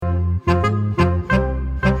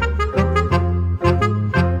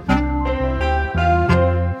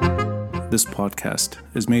This podcast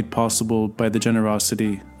is made possible by the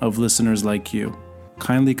generosity of listeners like you.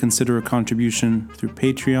 Kindly consider a contribution through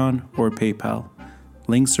Patreon or PayPal.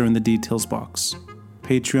 Links are in the details box.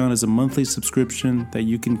 Patreon is a monthly subscription that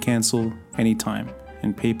you can cancel anytime,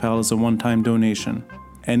 and PayPal is a one-time donation.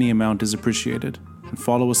 Any amount is appreciated. And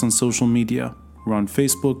follow us on social media. We're on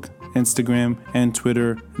Facebook, Instagram, and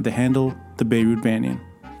Twitter, the handle, The Beirut Banyan.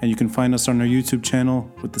 And you can find us on our YouTube channel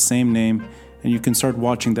with the same name, and you can start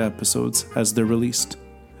watching the episodes as they're released.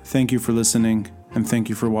 Thank you for listening, and thank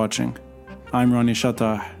you for watching. I'm Ronnie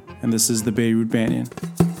Shatah, and this is The Beirut Banyan.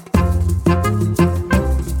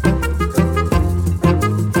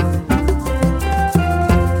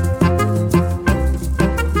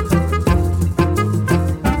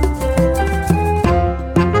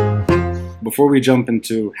 Before we jump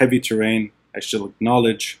into heavy terrain, I shall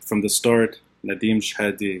acknowledge from the start, Nadim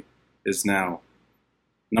Shehadi is now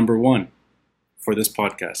number one for this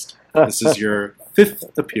podcast. This is your fifth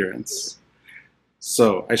appearance.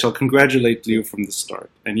 So I shall congratulate you from the start.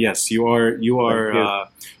 And yes, you were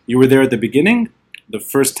there at the beginning, the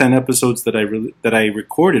first 10 episodes that I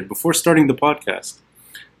recorded before starting the podcast.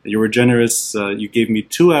 You were generous. You gave me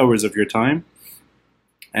 2 hours of your time.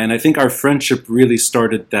 And I think our friendship really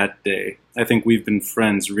started that day. I think we've been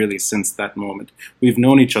friends really since that moment. We've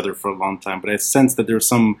known each other for a long time, but I sensed that there was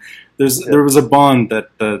a bond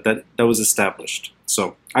that was established.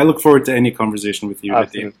 So I look forward to any conversation with you,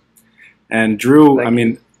 Nadim. And Drew,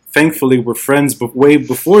 thankfully we're friends way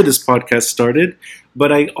before this podcast started,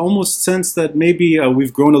 but I almost sense that maybe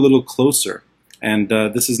we've grown a little closer. And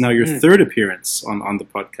this is now your third appearance on the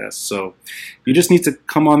podcast. So you just need to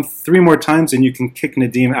come on 3 more times and you can kick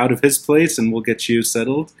Nadim out of his place and we'll get you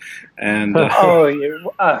settled. And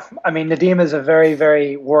Nadim is a very,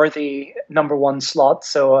 very worthy number one slot.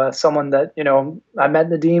 So someone that, I met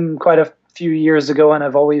Nadim quite a few years ago and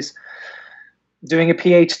I've always doing a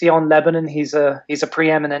PhD on Lebanon. He's a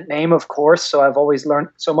preeminent name, of course. So I've always learned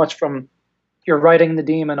so much from your writing,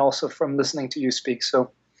 Nadim, and also from listening to you speak. So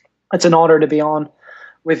it's an honor to be on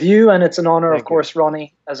with you, and it's an honor, of course,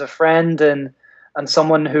 Ronnie, as a friend and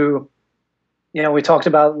someone who, we talked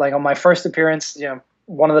about, like, on my first appearance,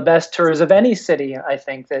 one of the best tours of any city, I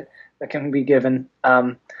think, that can be given.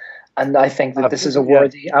 And I think that this is a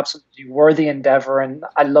absolutely worthy endeavor, and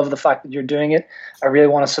I love the fact that you're doing it. I really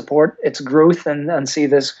want to support its growth and see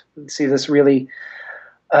this really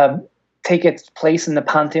take its place in the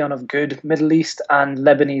pantheon of good Middle East and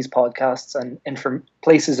Lebanese podcasts and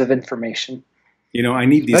places of information. I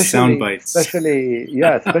need these sound bites. Especially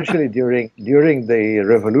during the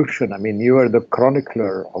revolution. You were the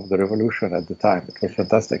chronicler of the revolution at the time. It was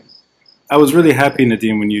fantastic. I was really happy,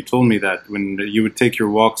 Nadim, when you told me that, when you would take your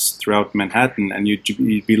walks throughout Manhattan and you'd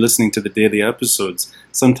be listening to the daily episodes,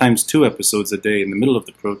 sometimes 2 episodes a day in the middle of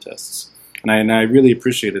the protests. And I really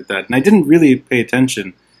appreciated that. And I didn't really pay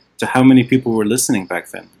attention to how many people were listening back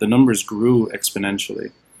then. The numbers grew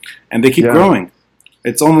exponentially. And they keep growing.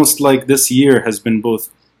 It's almost like this year has been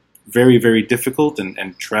both very, very difficult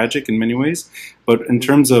and tragic in many ways. But in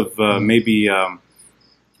terms of maybe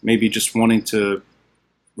just wanting to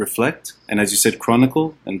reflect, and as you said,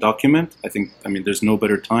 chronicle and document, I think, there's no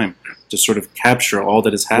better time to sort of capture all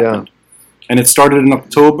that has happened. Yeah. And it started in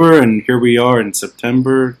October, and here we are in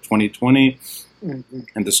September 2020,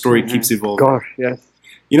 and the story keeps evolving. Gosh, yes.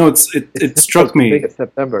 It struck me.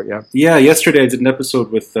 September, yeah. Yeah, yesterday I did an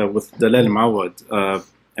episode with Dalal Mawad,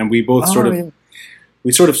 and we both we're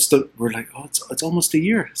like, it's almost a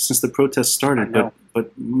year since the protest started,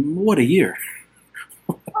 but what a year.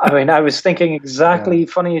 I was thinking exactly,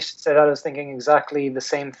 funny you should say that, I was thinking exactly the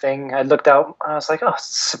same thing. I looked out and I was like,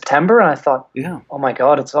 it's September, and I thought, oh my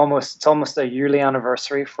God, it's almost a yearly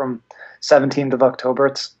anniversary from 17th of October.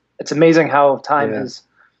 It's amazing how time has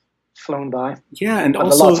flown by. Yeah, and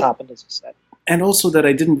also a lot's happened, as you said. And also that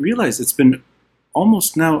I didn't realize it's been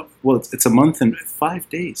almost now, it's a month and 5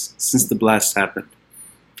 days since the blast happened.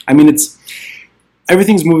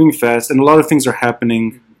 Everything's moving fast and a lot of things are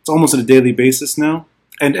happening. It's almost on a daily basis now.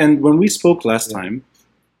 And when we spoke last time,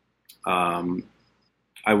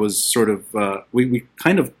 I was sort of, we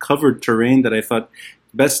kind of covered terrain that I thought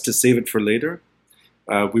best to save it for later.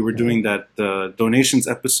 We were doing that donations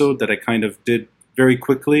episode that I kind of did very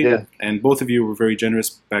quickly, and both of you were very generous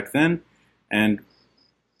back then, and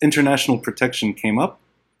international protection came up.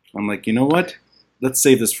 I'm like, you know what? Let's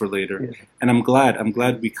save this for later. And I'm glad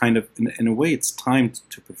we kind of, in a way, it's timed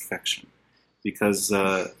to perfection, because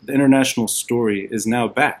the international story is now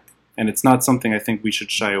back, and it's not something I think we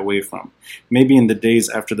should shy away from. Maybe in the days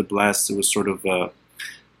after the blast, it was sort of,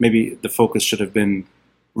 maybe the focus should have been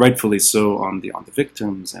rightfully so on the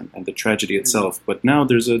victims and the tragedy itself. But now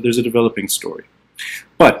there's a developing story.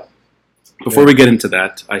 But before we get into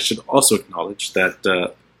that, I should also acknowledge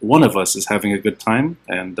that one of us is having a good time,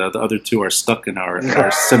 and the other two are stuck in our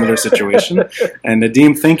similar situation. And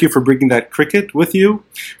Nadim, thank you for bringing that cricket with you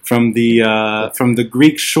from the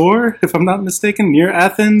Greek shore, if I'm not mistaken, near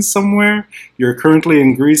Athens somewhere. You're currently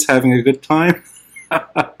in Greece having a good time.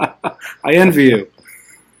 I envy you.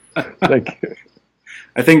 Thank you.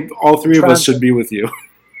 I think all three of us should be with you.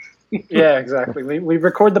 Yeah, exactly. We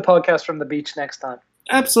record the podcast from the beach next time.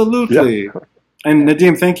 Absolutely. Yeah. And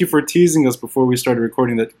Nadim, thank you for teasing us before we started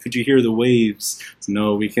recording that. Could you hear the waves?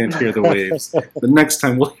 No, we can't hear the waves. The next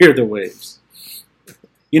time we'll hear the waves.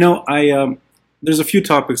 You know, there's a few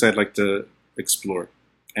topics I'd like to explore.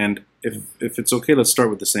 And if it's okay, let's start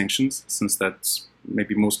with the sanctions, since that's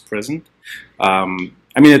maybe most present.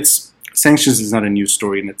 Sanctions is not a new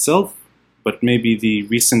story in itself, but maybe the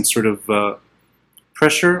recent sort of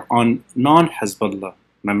pressure on non-Hezbollah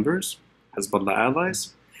members, Hezbollah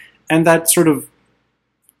allies, and that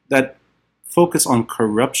focus on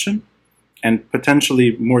corruption and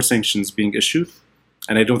potentially more sanctions being issued.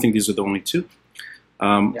 And I don't think these are the only two.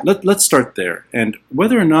 Let's start there. And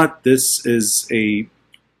whether or not this is a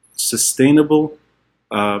sustainable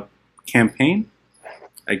campaign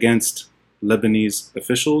against Lebanese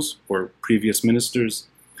officials or previous ministers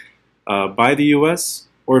by the U.S.,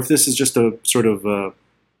 or if this is just a sort of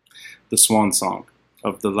the swan song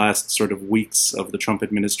of the last sort of weeks of the Trump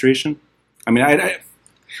administration. I mean, I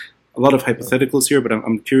a lot of hypotheticals here, but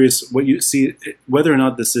I'm curious what you see, whether or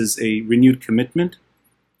not this is a renewed commitment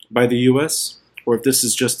by the U.S., or if this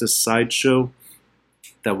is just a sideshow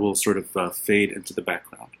that will sort of fade into the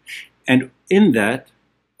background. And in that,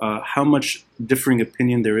 how much differing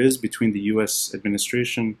opinion there is between the U.S.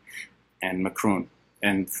 administration and Macron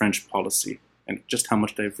and French policy, and just how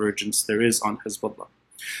much divergence there is on Hezbollah.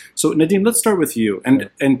 So Nadim, let's start with you,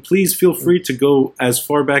 and please feel free to go as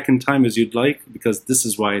far back in time as you'd like, because this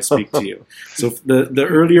is why I speak to you. So the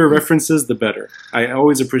earlier references, the better. I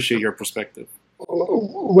always appreciate your perspective.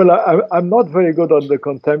 Well, I'm not very good on the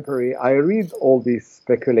contemporary. I read all these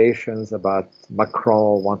speculations about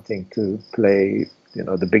Macron wanting to play,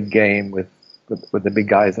 the big game with the big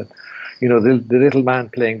guys, and the little man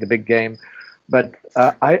playing the big game. But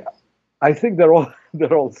I think they're all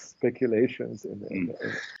speculations in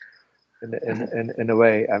a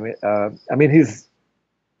way. I mean he's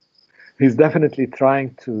definitely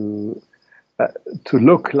trying to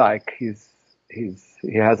look like he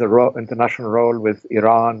has a international role with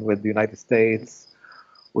Iran, with the United States,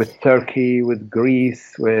 with Turkey, with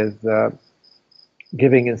Greece, with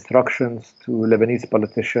giving instructions to Lebanese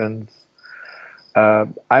politicians.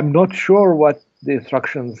 I'm not sure what the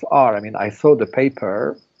instructions are. I mean, I saw the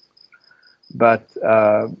paper, but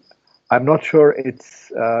I'm not sure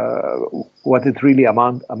it's what it really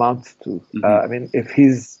amounts to. Mm-hmm. I mean, if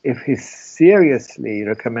he's seriously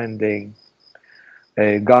recommending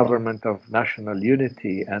a government of national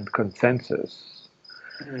unity and consensus,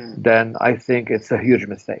 then I think it's a huge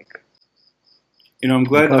mistake. I'm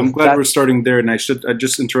glad we're starting there, and I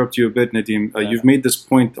just interrupt you a bit, Nadim. You've made this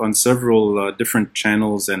point on several different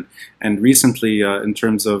channels, and recently in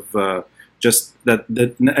terms of just that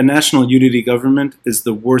a national unity government is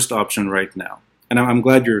the worst option right now. And I'm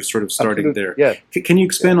glad you're sort of starting Absolutely. there. Yeah. Can you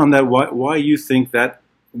expand on that? Why you think that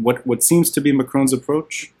what seems to be Macron's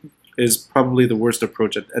approach is probably the worst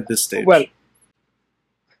approach at this stage? Well,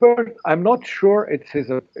 first, I'm not sure it's his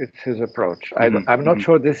approach. I'm not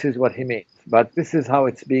sure this is what he means, but this is how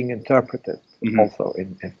it's being interpreted also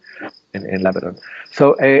in Lebanon.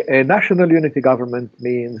 So a national unity government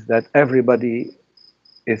means that everybody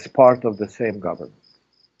is part of the same government,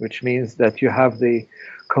 which means that you have the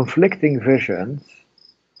conflicting visions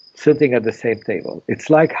sitting at the same table. It's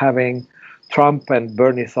like having Trump and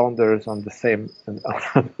Bernie Sanders on the same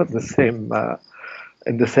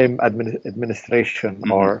in the same administration,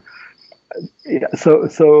 or so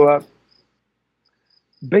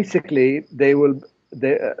basically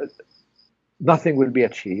nothing will be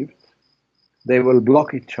achieved. They will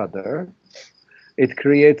block each other. It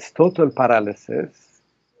creates total paralysis.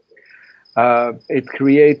 It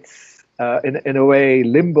creates, in a way,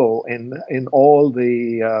 limbo in all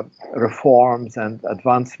the reforms and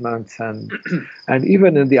advancements and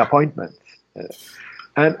even in the appointments.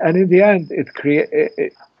 And in the end, it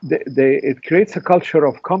creates a culture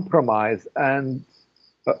of compromise and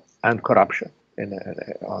corruption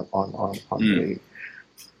the.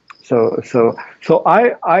 So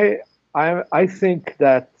I think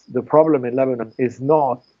that the problem in Lebanon is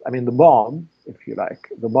not. I mean, the bomb, if you like,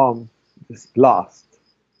 this blast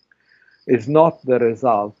is not the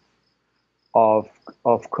result of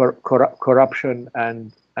corruption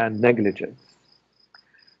and negligence.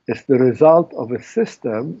 It's the result of a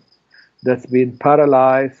system that's been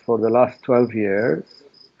paralyzed for the last 12 years,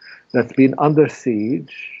 that's been under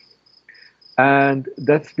siege, and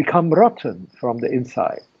that's become rotten from the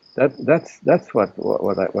inside. That's what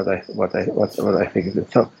I think it is.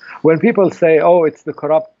 So when people say, "Oh, it's the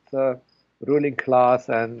corrupt ruling class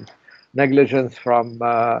and negligence from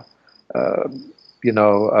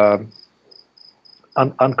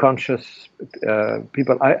unconscious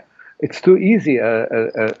people," it's too easy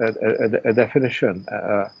a definition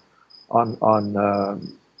on.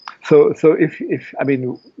 So if I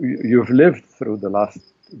mean, you've lived through the last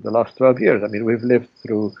 12 years. I mean, we've lived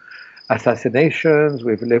through assassinations.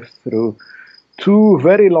 We've lived through 2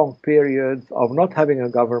 very long periods of not having a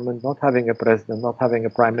government, not having a president, not having a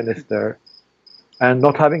prime minister, and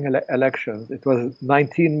not having elections. It was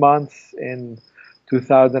 19 months in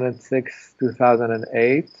 2006,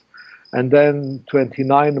 2008, and then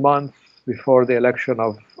 29 months before the election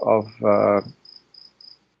of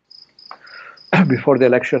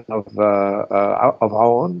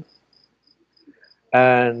Aoun.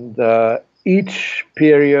 And each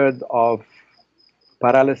period of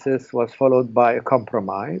paralysis was followed by a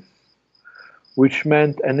compromise, which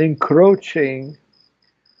meant an encroaching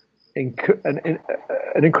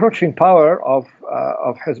power of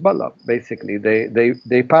Hezbollah. Basically,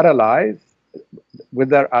 they paralyze with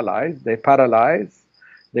their allies. They paralyze.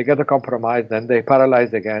 They get a compromise, then they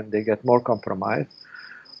paralyze again. They get more compromise.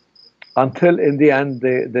 Until in the end,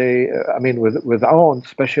 I mean, with Aoun,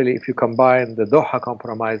 especially if you combine the Doha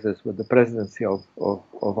compromises with the presidency of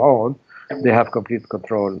Aoun, they have complete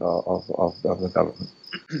control of the government.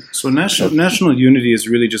 So national unity is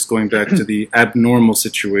really just going back to the abnormal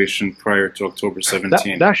situation prior to October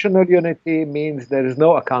 17. National unity means there is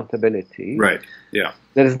no accountability. Right, yeah.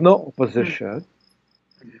 There is no opposition.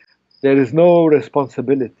 There is no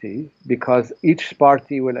responsibility because each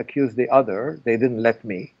party will accuse the other. They didn't let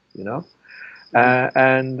me.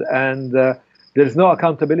 And there's no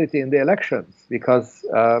accountability in the elections because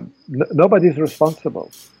nobody's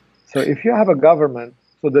responsible. So if you have a government,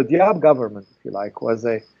 so the Diab government, if you like, was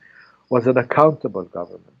an accountable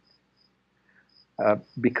government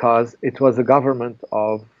because it was a government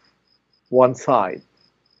of one side.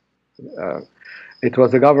 It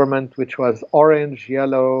was a government which was orange,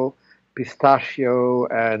 yellow, pistachio,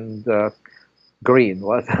 and green,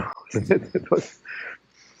 wasn't it? It was.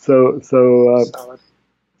 So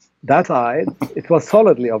that side, it was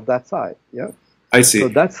solidly of that side. Yeah, I see. So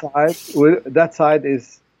that side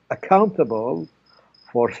is accountable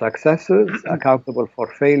for successes, accountable for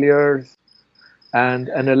failures, and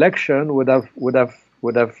an election would have,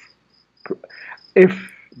 if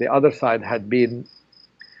the other side had been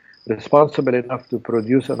responsible enough to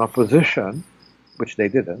produce an opposition, which they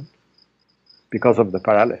didn't, because of the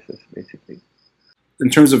paralysis, basically. In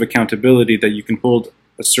terms of accountability, that you can hold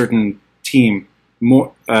a certain team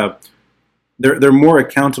more, they're more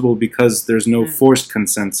accountable because there's no forced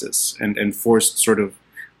consensus and forced sort of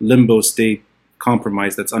limbo state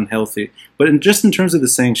compromise that's unhealthy. But just in terms of the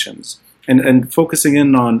sanctions and focusing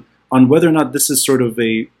in on whether or not this is sort of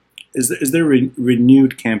is there a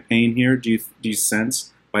renewed campaign here? Do you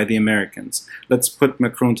sense by the Americans? Let's put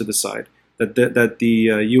Macron to the side. That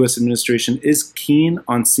the U.S. administration is keen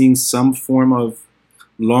on seeing some form of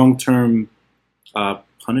long-term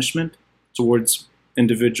punishment towards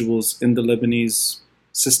individuals in the Lebanese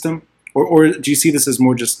system, or do you see this as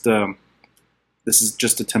more just this is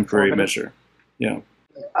just a temporary measure? Yeah.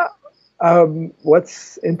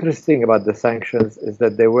 What's interesting about the sanctions is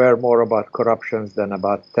that they were more about corruptions than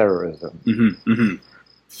about terrorism. Mm-hmm, mm-hmm.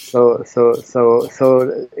 So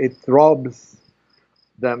it robs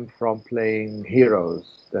them from playing heroes,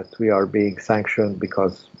 that we are being sanctioned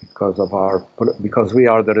because we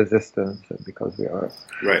are the resistance and because we are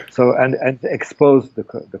right. So and expose the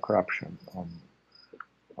corruption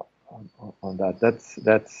on that.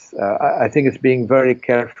 That's I think it's being very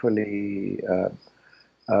carefully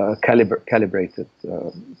calibrated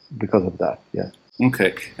because of that. Yeah.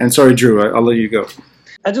 Okay. And sorry, Drew, I'll let you go.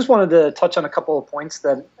 I just wanted to touch on a couple of points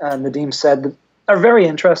that Nadim said that are very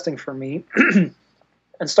interesting for me.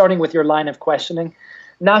 And starting with your line of questioning,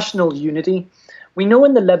 national unity. We know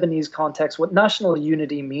in the Lebanese context what national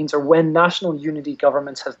unity means, or when national unity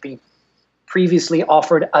governments have been previously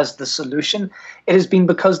offered as the solution, it has been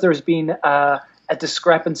because there's been a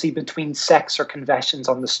discrepancy between sects or confessions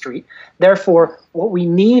on the street. Therefore, what we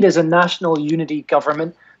need is a national unity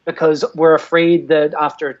government, because we're afraid that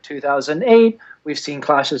after 2008, we've seen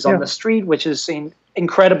clashes on the street, which has seen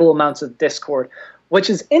incredible amounts of discord. which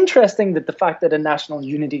is interesting that the fact that a national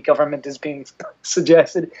unity government is being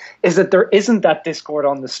suggested is that there isn't that discord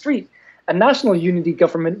on the street. A national unity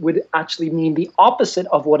government would actually mean the opposite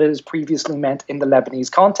of what it has previously meant in the Lebanese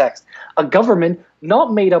context. A government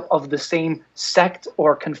not made up of the same sect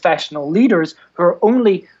or confessional leaders who are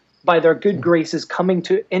only by their good graces coming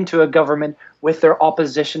into a government with their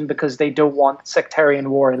opposition because they don't want sectarian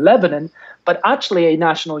war in Lebanon, but actually a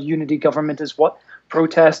national unity government is what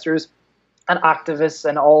protesters and activists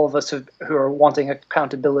and all of us who are wanting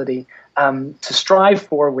accountability to strive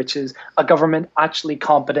for, which is a government actually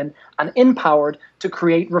competent and empowered to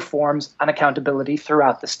create reforms and accountability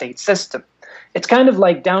throughout the state system. It's kind of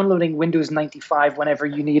like downloading Windows 95 whenever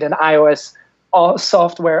you need an iOS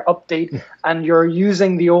software update and you're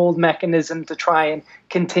using the old mechanism to try and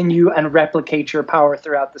continue and replicate your power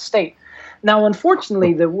throughout the state. Now,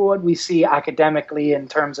 unfortunately, what we see academically in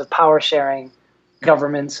terms of power sharing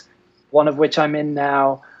governments, one of which I'm in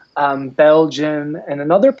now, Belgium and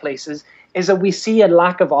in other places, is that we see a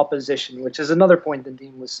lack of opposition, which is another point that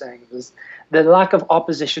Nadim was saying, was the lack of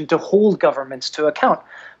opposition to hold governments to account.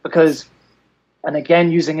 Because, and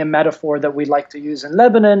again, using a metaphor that we like to use in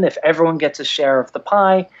Lebanon, if everyone gets a share of the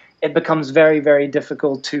pie, it becomes very, very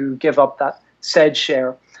difficult to give up that said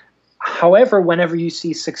share. However, whenever you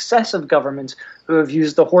see successive governments who have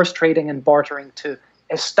used the horse trading and bartering to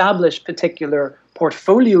establish particular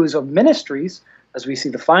portfolios of ministries, as we see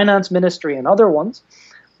the finance ministry and other ones,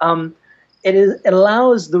 it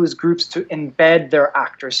allows those groups to embed their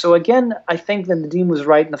actors. So again, I think that Nadim was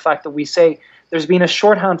right in the fact that we say there's been a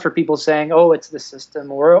shorthand for people saying, oh, it's the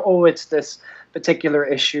system, or oh, it's this particular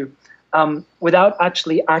issue, without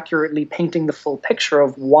actually accurately painting the full picture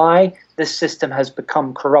of why this system has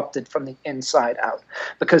become corrupted from the inside out.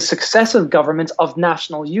 Because successive governments of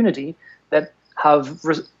national unity that have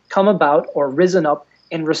come about or risen up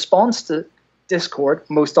in response to discord,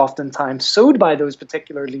 most oftentimes sowed by those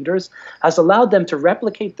particular leaders, has allowed them to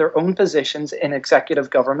replicate their own positions in executive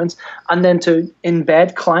governments and then to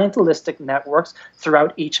embed clientelistic networks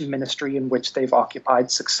throughout each ministry in which they've occupied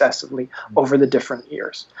successively over the different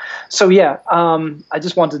years. So yeah, I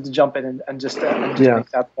just wanted to jump in and just make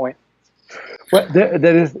that point. Well,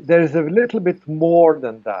 there is a little bit more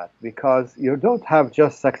than that, because you don't have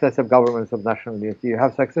just successive governments of national unity. You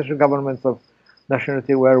have successive governments of national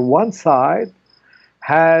unity where one side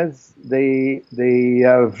has the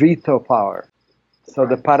veto power, so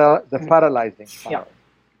the paralyzing power,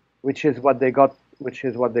 which is what they got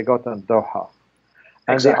in Doha.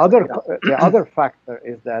 And exactly. the other factor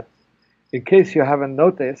is that, in case you haven't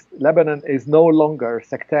noticed, Lebanon is no longer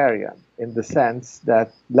sectarian, in the sense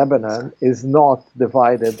that Lebanon is not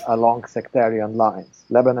divided along sectarian lines.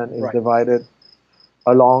 Lebanon is divided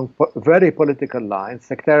along very political lines.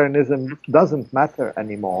 Sectarianism doesn't matter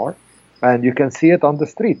anymore, and you can see it on the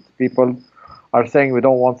street. People are saying we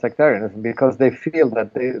don't want sectarianism because they feel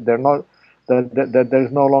that they're not, that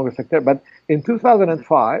there's no longer sectarian. But in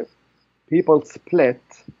 2005, people split,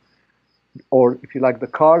 or if you like, the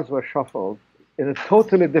cards were shuffled in a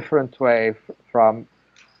totally different way from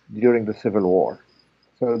during the Civil War.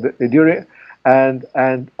 So and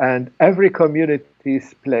every community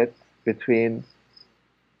split between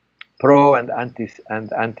pro and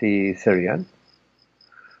anti-Syrian,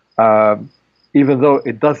 even though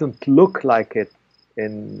it doesn't look like it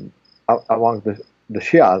among the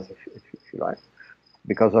Shias, if you like,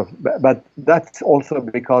 but that's also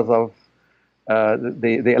because of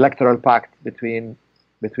the electoral pact between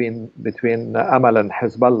Amal and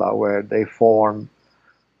Hezbollah, where they form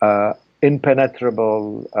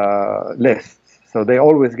impenetrable lists. So they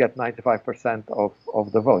always get 95%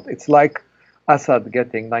 of the vote. It's like Assad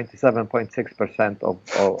getting 97.6%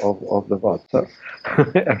 of the vote. So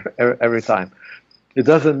every time. It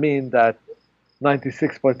doesn't mean that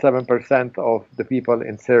 96.7% of the people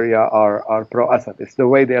in Syria are pro-Assad. It's the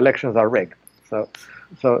way the elections are rigged. So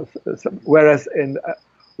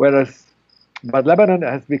but Lebanon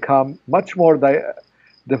has become much more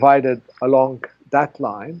divided along that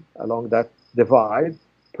line, along that divide,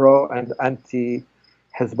 pro and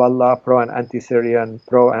anti-Hezbollah, pro and anti-Syrian,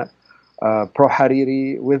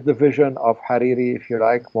 pro-Hariri, with the vision of Hariri, if you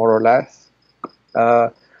like, more or less.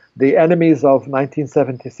 The enemies of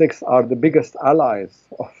 1976 are the biggest allies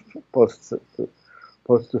of post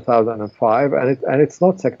 2005, and it's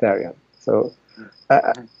not sectarian. So,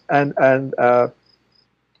 and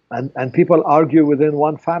people argue within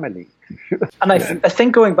one family. And I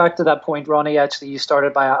think going back to that point, Ronnie, actually, you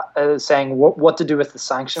started by saying what to do with the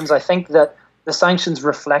sanctions. I think that the sanctions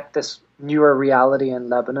reflect this newer reality in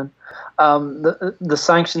Lebanon. The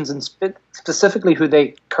sanctions, and specifically who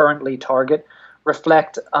they currently target,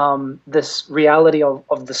 reflect this reality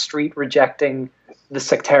of the street rejecting the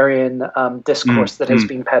sectarian discourse that has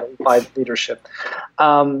been peddled by the leadership.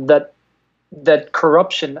 That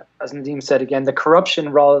corruption, as Nadim said again, the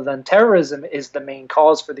corruption rather than terrorism is the main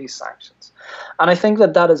cause for these sanctions. And I think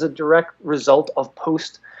that is a direct result of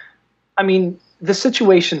the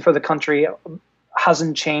situation for the country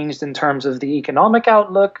hasn't changed in terms of the economic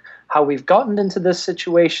outlook, how we've gotten into this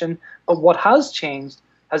situation, but what has changed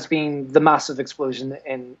has been the massive explosion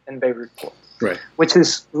in Beirut port, right, which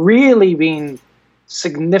has really been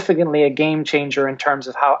significantly a game changer in terms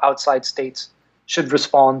of how outside states should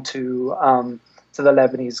respond to the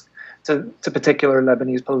Lebanese, to particular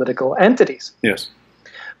Lebanese political entities. Yes.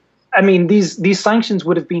 I mean, these sanctions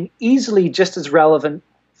would have been easily just as relevant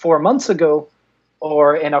 4 months ago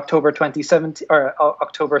or in October 2017 or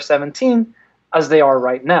October 17 as they are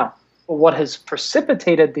right now. But what has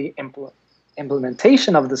precipitated the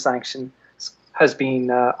implementation of the sanctions has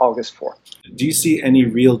been August 4th. Do you see any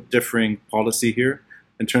real differing policy here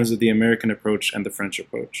in terms of the American approach and the French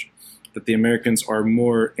approach? That the Americans are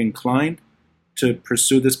more inclined to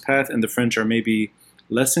pursue this path and the French are maybe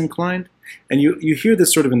less inclined? And you hear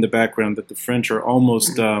this sort of in the background that the French are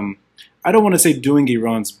almost, I don't want to say doing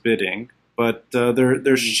Iran's bidding, but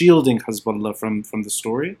they're shielding Hezbollah from the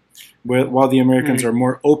story, while the Americans are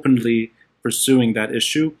more openly pursuing that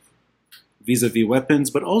issue vis-a-vis weapons,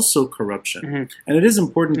 but also corruption. And it is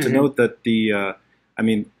important to note that the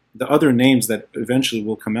other names that eventually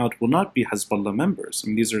will come out will not be Hezbollah members. I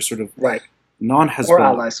mean, these are sort of non-Hezbollah or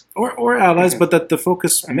allies, or allies, but that the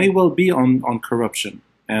focus may well be on corruption.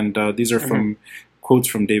 And these are from quotes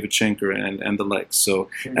from David Schenker and the likes. So,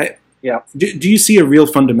 do you see a real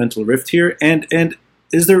fundamental rift here? And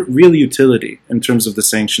is there real utility in terms of the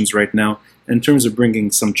sanctions right now, in terms of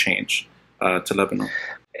bringing some change to Lebanon?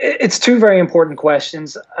 It's two very important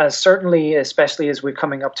questions. Certainly, especially as we're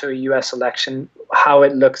coming up to a U.S. election, how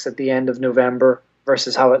it looks at the end of November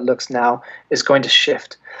versus how it looks now is going to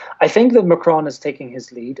shift. I think that Macron is taking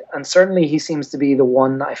his lead, and certainly he seems to be the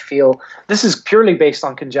one, I feel, this is purely based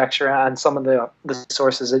on conjecture and some of the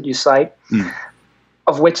sources that you cite,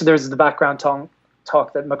 of which there's the background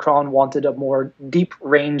talk that Macron wanted a more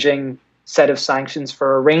deep-ranging set of sanctions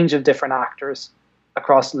for a range of different actors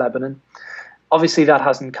across Lebanon. Obviously, that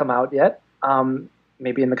hasn't come out yet.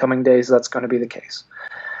 Maybe in the coming days, that's going to be the case.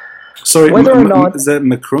 Sorry, whether or not is that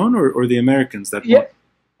Macron or the Americans that? Yeah.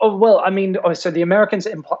 Oh well, I mean, so the Americans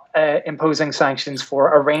imposing sanctions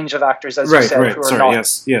for a range of actors, as you said, who are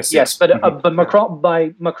not. Yes. But Macron,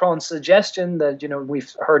 by Macron's suggestion that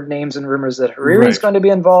we've heard names and rumors that Hariri is going to be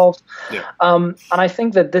involved, and I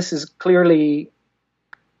think that this is clearly.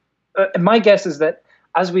 My guess is that,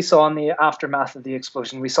 as we saw in the aftermath of the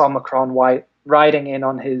explosion, we saw Macron riding in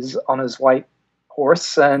on his white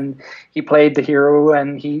horse, and he played the hero,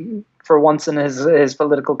 and he, for once in his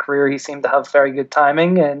political career, he seemed to have very good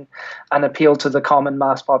timing and appeal to the common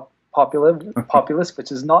mass populace, which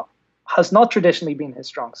has not traditionally been his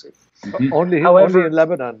strong suit. Only in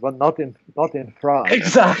Lebanon, but not in France.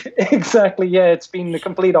 Exactly. Yeah, it's been the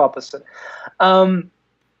complete opposite.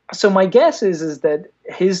 So my guess is that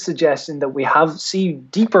his suggestion that we see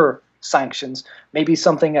deeper sanctions, maybe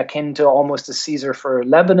something akin to almost a Caesar for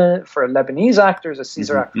Lebanon, for Lebanese actors, a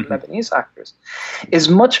Caesar Act for Lebanese actors, is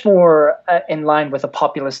much more in line with the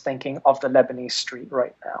populist thinking of the Lebanese street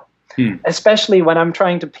right now. Especially when I'm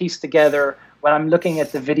trying to piece together, when I'm looking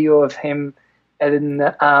at the video of him in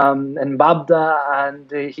Babda,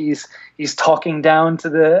 and he's talking down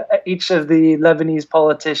to each of the Lebanese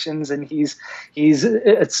politicians, and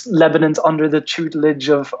it's Lebanon's under the tutelage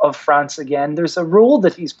of France again. There's a role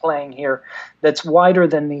that he's playing here that's wider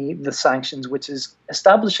than the sanctions, which is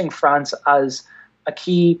establishing France as a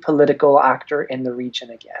key political actor in the region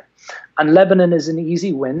again. And Lebanon is an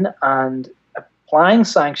easy win, and applying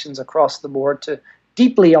sanctions across the board to a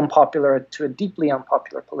deeply unpopular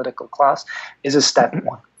political class is a step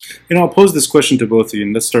one. I'll pose this question to both of you,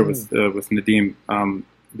 and let's start with Nadim.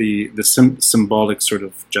 The symbolic sort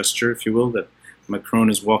of gesture, if you will, that Macron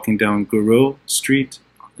is walking down Gouraud Street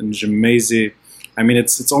in Gemese. I mean,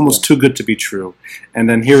 it's almost too good to be true. And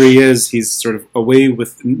then here he is. He's sort of away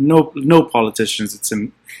with no politicians. It's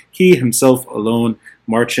he himself alone,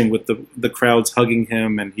 marching with the crowds hugging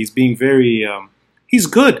him, and he's being very. He's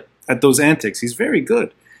good at those antics. He's very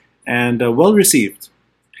good and well received.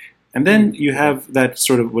 And then you have that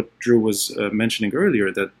sort of what Drew was mentioning earlier,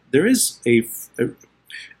 that there is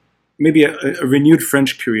maybe a renewed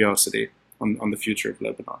French curiosity on the future of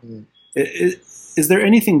Lebanon. Is there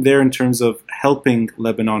anything there in terms of helping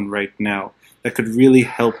Lebanon right now that could really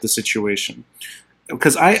help the situation?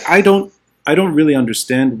 Because I don't I don't really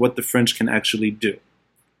understand what the French can actually do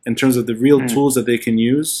in terms of the real tools that they can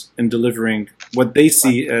use in delivering what they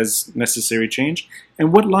see as necessary change,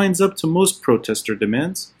 and what lines up to most protester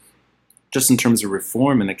demands, just in terms of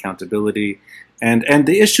reform and accountability, and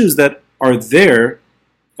the issues that are there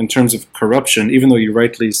in terms of corruption, even though you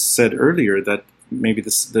rightly said earlier that maybe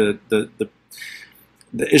the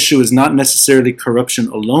issue is not necessarily corruption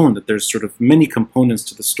alone, that there's sort of many components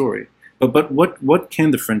to the story. But what can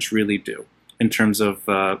the French really do in terms of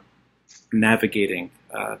navigating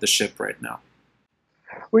the ship right now?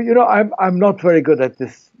 Well, I'm not very good at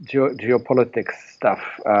this geopolitics stuff,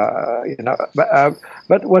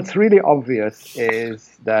 but what's really obvious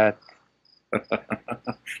is that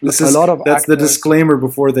that's actors, the disclaimer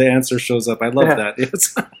before the answer shows up. I love that.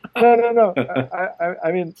 Yes. No.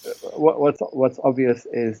 I mean, what's obvious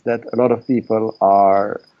is that a lot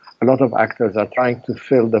of actors are trying to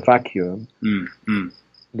fill the vacuum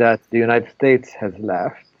that the United States has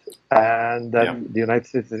left, and that the United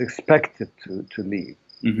States is expected to leave.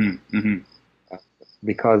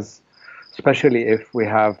 Because, especially if we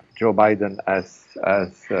have Joe Biden as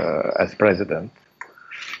president,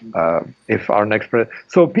 if our next president,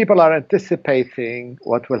 so people are anticipating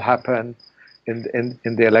what will happen in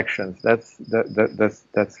the elections. That's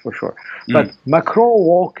for sure. But Macron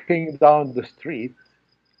walking down the street,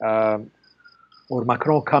 or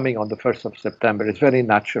Macron coming on the 1st of September, is very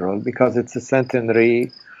natural because it's a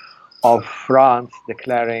centenary of France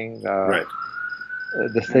declaring the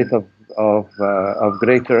state of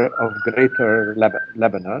greater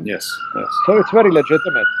Lebanon. Yes. So it's very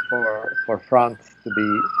legitimate for France to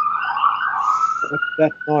be. What's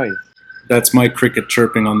that noise? That's my cricket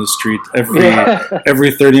chirping on the street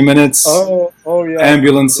every 30 minutes. Oh yeah.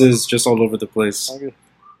 Ambulances just all over the place.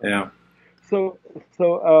 Yeah. So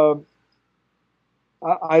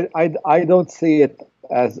I don't see it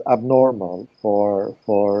as abnormal for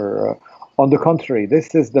on the contrary,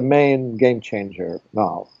 this is the main game changer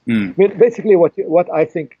now. I mean, basically, what I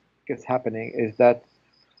think is happening is that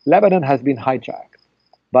Lebanon has been hijacked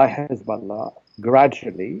by Hezbollah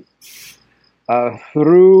gradually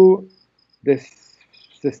through this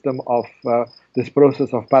system of this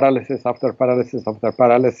process of paralysis after paralysis after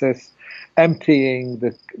paralysis, emptying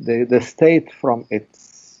the state from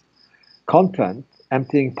its content,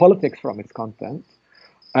 emptying politics from its content.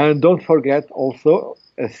 And don't forget also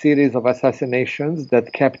a series of assassinations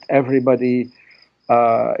that kept everybody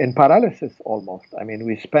in paralysis almost. I mean,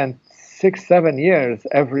 we spent 6-7 years,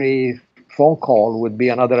 every phone call would be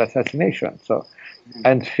another assassination. So,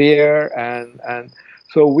 and fear, and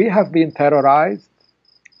so we have been terrorized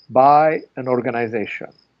by an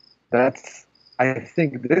organization. I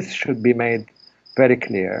think this should be made very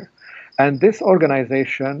clear. And this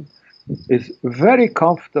organization is very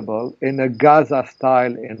comfortable in a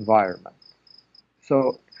Gaza-style environment.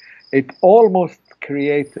 So it almost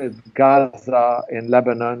created Gaza in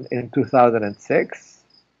Lebanon in 2006,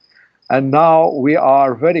 and now we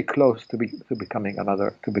are very close to becoming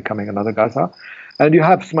another Gaza. And you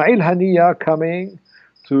have Ismail Haniyeh coming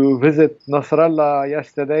to visit Nasrallah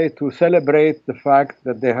yesterday to celebrate the fact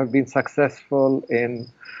that they have been successful in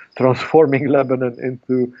transforming Lebanon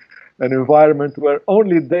into an environment where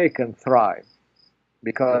only they can thrive.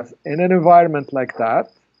 Because in an environment like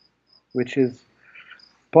that, which is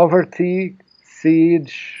poverty,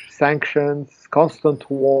 siege, sanctions, constant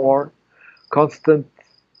war, constant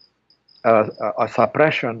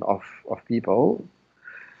suppression of people,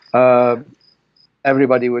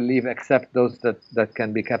 everybody will leave except those that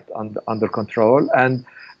can be kept under control. And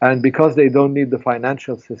because they don't need the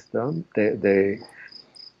financial system, they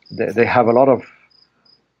have a lot of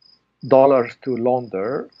dollars to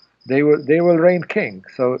launder. They will reign king.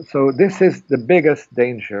 So this is the biggest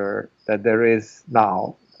danger that there is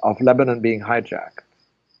now of Lebanon being hijacked.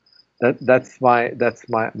 That's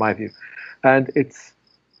my view, and it's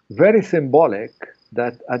very symbolic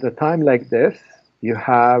that at a time like this you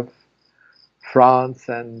have France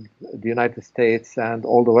and the United States and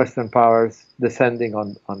all the Western powers descending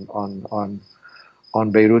on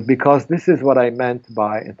Beirut, because this is what I meant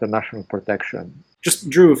by international protection. Just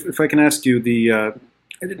Drew, if I can ask you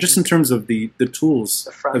just in terms of the tools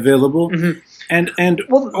available, and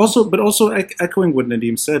also echoing what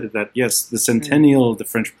Nadim said, that yes, the centennial, the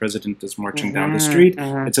French president is marching down the street.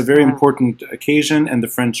 It's a very important occasion, and the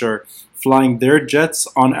French are flying their jets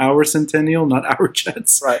on our centennial, not our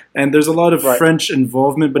jets. Right. And there's a lot of French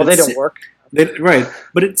involvement, but they don't work.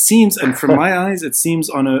 But it seems, and from my eyes, it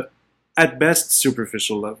seems on a at best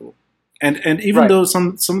superficial level, and even though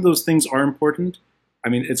some of those things are important. I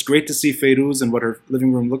mean, it's great to see Fayrouz and what her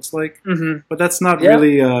living room looks like, but that's not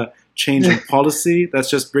really change in policy that's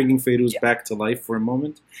just bringing Fayrouz back to life for a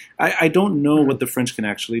moment. I don't know what the French can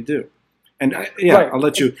actually do. And I'll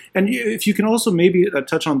let you. And if you can also maybe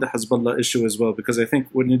touch on the Hezbollah issue as well, because I think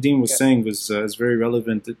what Nadim was saying was is very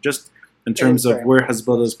relevant, just in terms of where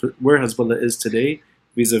Hezbollah is today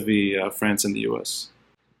vis-a-vis France and the US.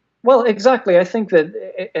 Well, exactly. I think that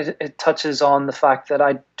it touches on the fact that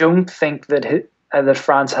I don't think that that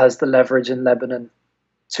France has the leverage in Lebanon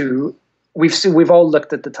to. We've all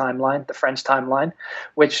looked at the timeline, the French timeline,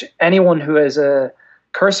 which anyone who has a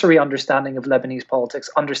cursory understanding of Lebanese politics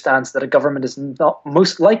understands that a government is not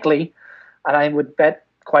most likely, and I would bet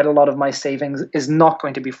quite a lot of my savings, is not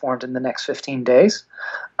going to be formed in the next 15 days.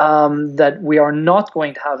 That we are not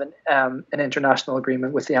going to have an international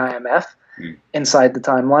agreement with the IMF inside the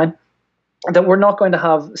timeline. That we're not going to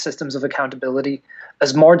have systems of accountability,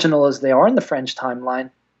 as marginal as they are in the French timeline,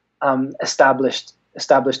 established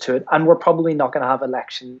to it, and we're probably not going to have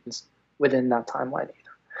elections within that timeline either.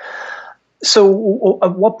 So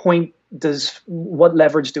at what point what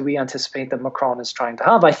leverage do we anticipate that Macron is trying to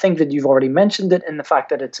have? I think that you've already mentioned it in the fact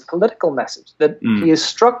that it's a political message, that he is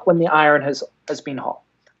struck when the iron has been hot,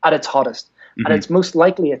 at its hottest, and it's most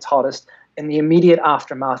likely its hottest in the immediate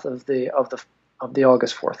aftermath of the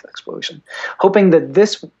August 4th explosion, hoping that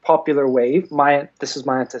this popular wave, this is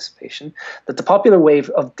my anticipation, that the popular wave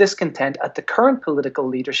of discontent at the current political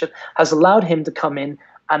leadership has allowed him to come in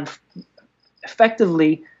and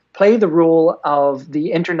effectively play the role of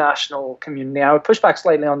the international community. I would push back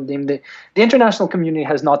slightly on the international community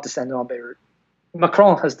has not descended on Beirut.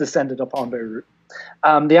 Macron has descended upon Beirut.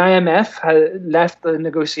 The IMF left the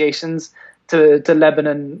negotiations to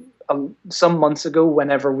Lebanon some months ago,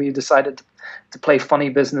 whenever we decided to play funny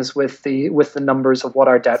business with the numbers of what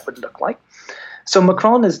our debt would look like. So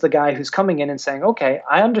Macron is the guy who's coming in and saying, okay,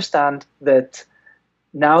 I understand that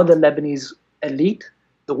now the Lebanese elite,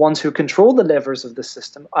 the ones who control the levers of the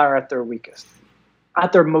system, are at their weakest,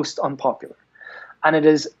 at their most unpopular. And it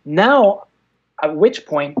is now at which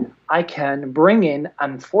point I can bring in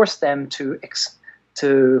and force them to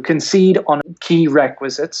concede on key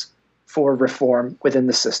requisites for reform within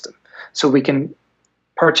the system. So we can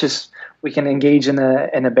engage in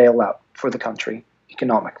a bailout for the country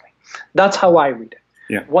economically. That's how I read it.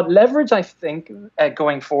 Yeah. What leverage I think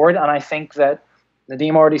going forward, and I think that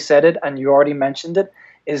Nadim already said it and you already mentioned it,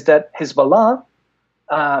 is that Hezbollah,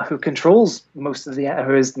 who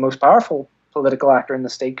is the most powerful political actor in the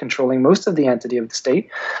state, controlling most of the entity of the state,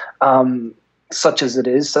 such as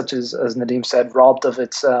Nadim said, robbed of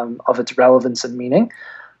its relevance and meaning,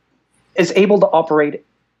 is able to operate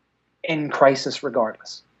in crisis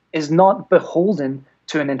regardless, is not beholden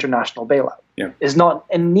to an international bailout, is not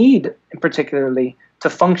in need particularly to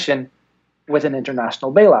function with an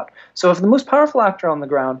international bailout. So if the most powerful actor on the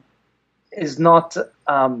ground is not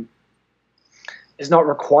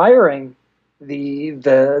requiring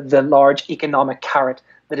the large economic carrot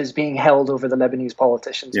that is being held over the Lebanese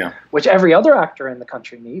politicians, which every other actor in the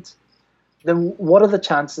country needs, then what are the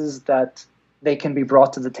chances that they can be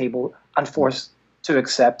brought to the table and forced to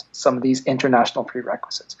accept some of these international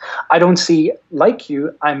prerequisites? I don't see, like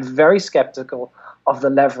you, I'm very skeptical of the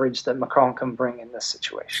leverage that Macron can bring in this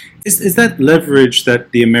situation. Is that leverage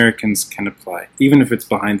that the Americans can apply, even if it's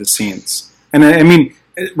behind the scenes? And I mean,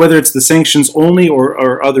 whether it's the sanctions only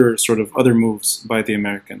or other moves by the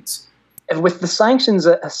Americans. With the sanctions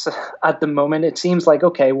at the moment, it seems like,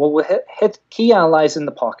 okay, well, we'll hit key allies in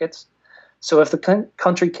the pockets. So if the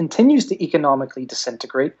country continues to economically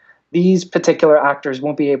disintegrate, these particular actors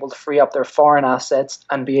won't be able to free up their foreign assets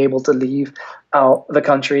and be able to leave the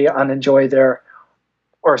country and enjoy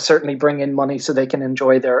or certainly bring in money so they can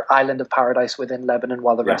enjoy their island of paradise within Lebanon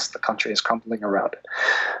while the rest of the country is crumbling around it.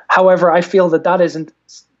 However, I feel that isn't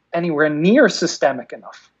anywhere near systemic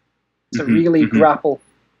enough to really grapple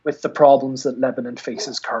with the problems that Lebanon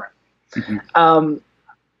faces currently.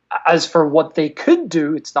 As for what they could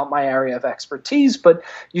do, it's not my area of expertise, but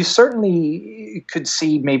you certainly could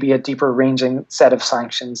see maybe a deeper ranging set of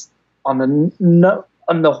sanctions on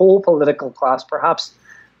the whole political class. Perhaps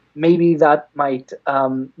maybe that might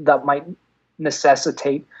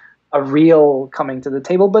necessitate a real coming to the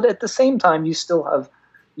table. But at the same time, you still have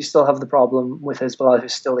the problem with Hezbollah,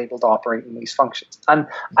 who's still able to operate in these functions. And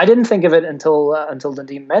I didn't think of it until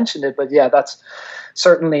Nadim mentioned it. But yeah, that's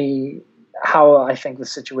certainly how I think the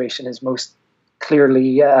situation is most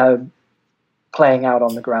clearly playing out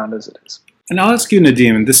on the ground as it is. And I'll ask you,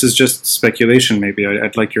 Nadim, and this is just speculation maybe,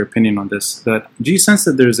 I'd like your opinion on this, that do you sense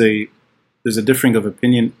that there's a differing of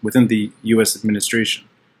opinion within the U.S. administration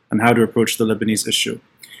on how to approach the Lebanese issue?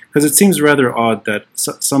 Because it seems rather odd that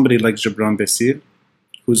somebody like Gibran Basir,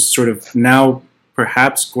 who's sort of now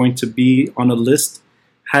perhaps going to be on a list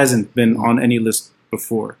hasn't been on any list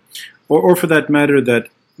before. Or for that matter, that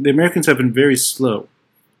the Americans have been very slow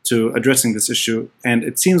to addressing this issue, and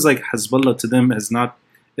it seems like Hezbollah to them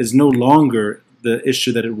is no longer the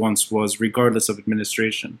issue that it once was, regardless of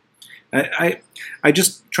administration. I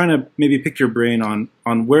just trying to maybe pick your brain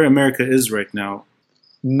on where America is right now.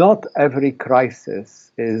 Not every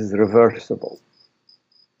crisis is reversible.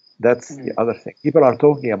 That's the other thing. People are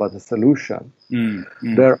talking about the solution.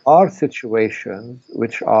 There are situations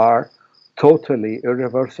which are totally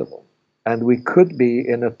irreversible, and we could be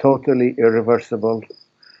in a totally irreversible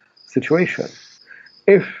situation.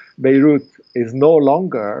 If Beirut is no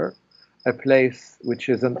longer a place which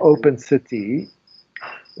is an open city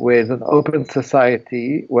with an open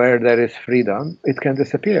society where there is freedom, it can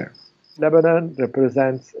disappear. Lebanon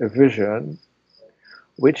represents a vision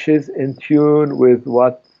which is in tune with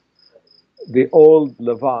what the old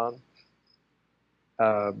Levant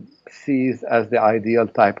sees as the ideal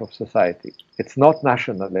type of society. It's not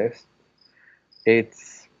nationalist,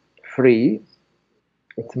 it's free,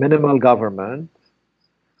 it's minimal government.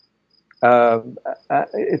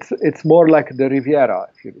 It's more like the Riviera,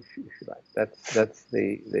 if you like. That's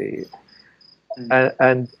the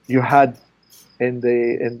and you had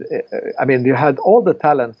you had all the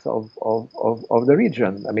talents of the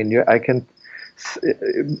region. I mean,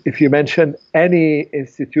 if you mention any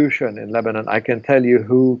institution in Lebanon, I can tell you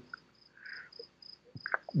who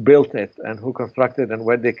built it and who constructed and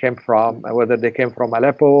where they came from, and whether they came from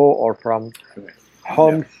Aleppo or from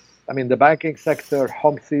Homs. Yeah. I mean, the banking sector,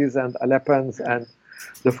 Homsis and Aleppans, and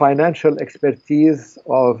the financial expertise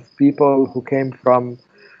of people who came from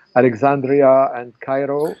Alexandria and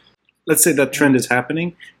Cairo. Let's say that trend is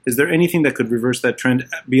happening. Is there anything that could reverse that trend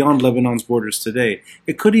beyond Lebanon's borders today?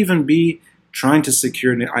 It could even be trying to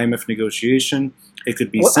secure an IMF negotiation. It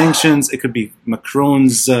could be sanctions. It could be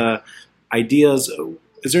Macron's ideas.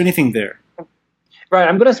 Is there anything there? Right.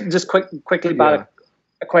 I'm going to just quickly bat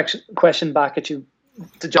a question back at you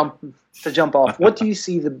to jump off. What do you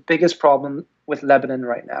see the biggest problem with Lebanon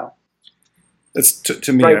right now? That's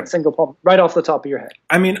to me. Right, single problem, right off the top of your head.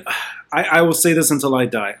 I mean, I will say this until I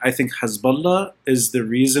die. I think Hezbollah is the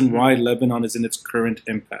reason why Lebanon is in its current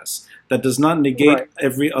impasse. That does not negate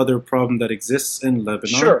every other problem that exists in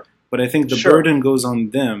Lebanon. Sure. But I think the burden goes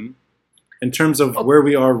on them in terms of where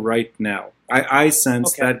we are right now. I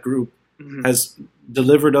sense that group has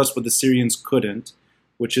delivered us what the Syrians couldn't,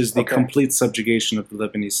 which is the complete subjugation of the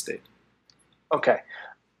Lebanese state. Okay.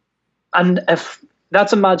 And if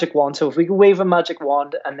that's a magic wand, so if we could wave a magic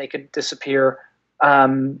wand and they could disappear,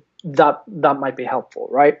 that might be helpful,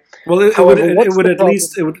 right? Well, it would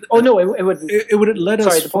let us.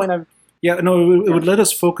 Sorry, the point I'm. Yeah, no, it would let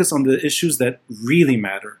us focus on the issues that really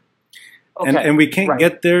matter, and we can't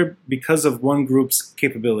get there because of one group's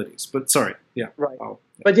capabilities. But sorry, right.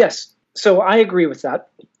 But yes, so I agree with that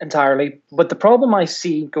entirely. But the problem I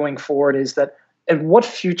see going forward is that in what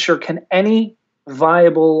future can any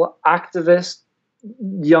viable activist,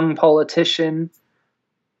 young politician,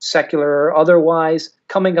 secular or otherwise,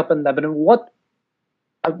 coming up in Lebanon,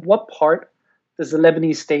 at what part does the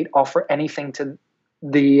Lebanese state offer anything to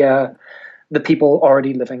the people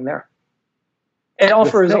already living there? It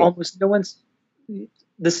offers almost no one's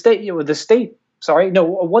the state. Sorry, no.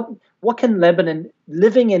 What can Lebanon,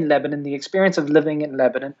 living in Lebanon, the experience of living in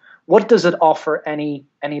Lebanon, what does it offer any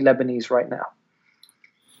Lebanese right now?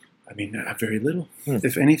 I mean, very little,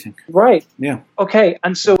 if anything. Right. Yeah. Okay.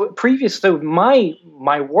 And so my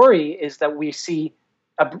worry is that we see,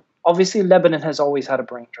 obviously Lebanon has always had a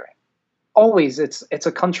brain drain. Always. It's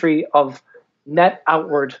a country of net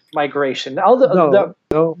outward migration.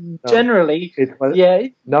 Generally, we've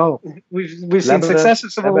Lebanon, seen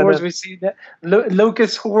successive civil wars. We've seen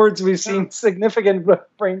locust hordes. We've seen significant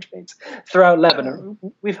brain drains throughout Lebanon.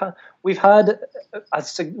 We've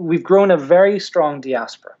grown a very strong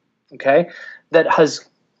diaspora. Okay, that has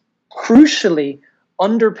crucially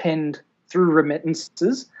underpinned through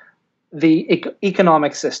remittances the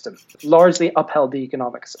economic system, largely upheld the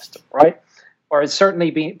economic system, right? Or it's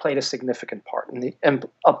certainly played a significant part in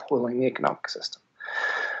upholding the economic system.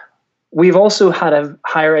 We've also had a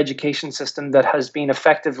higher education system that has been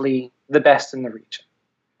effectively the best in the region,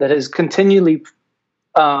 that has continually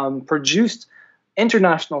produced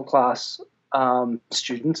international class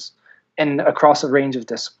students across a range of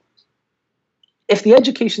disciplines. If the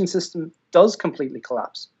education system does completely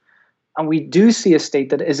collapse, and we do see a state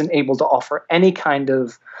that isn't able to offer any kind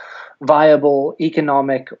of viable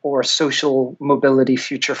economic or social mobility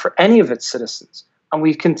future for any of its citizens, and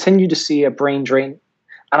we continue to see a brain drain,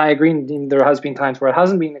 and I agree, there has been times where it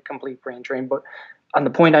hasn't been a complete brain drain, but And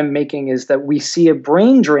the point I'm making is that we see a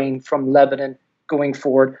brain drain from Lebanon going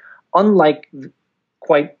forward, unlike,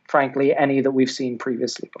 quite frankly, any that we've seen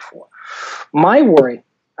previously before. My worry,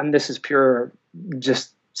 and this is pure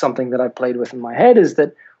just something that I played with in my head, is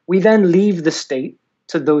that we then leave the state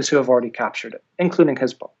to those who have already captured it, including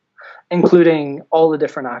Hezbollah, including all the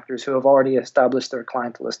different actors who have already established their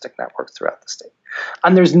clientelistic network throughout the state.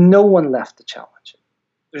 And there's no one left to challenge it.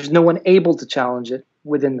 There's no one able to challenge it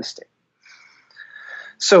within the state.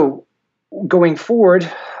 So going forward,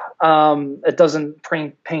 it doesn't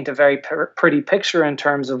paint a very pretty picture in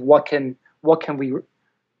terms of what can be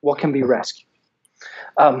rescued.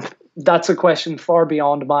 That's a question far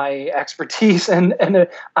beyond my expertise and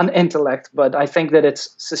intellect, but I think that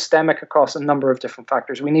it's systemic across a number of different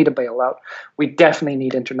factors. We need a bailout. We definitely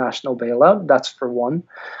need international bailout. That's for one.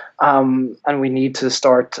 And we need to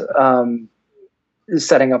start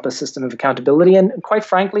setting up a system of accountability. And quite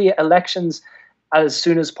frankly, elections as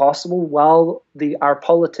soon as possible, while our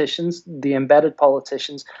politicians, the embedded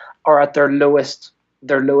politicians, are at their lowest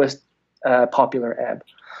popular ebb.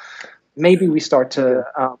 Maybe we start to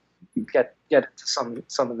get into some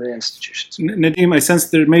of the institutions. Nadim, I sense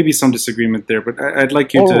there may be some disagreement there, but I'd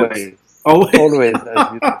like you always. to... Always. Always.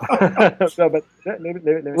 As you no, but let me,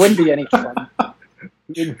 wouldn't be any fun.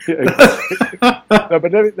 No,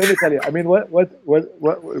 but let me tell you. I mean,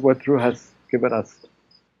 what Drew has given us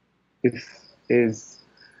is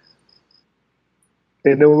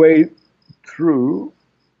in a way true,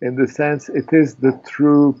 in the sense it is the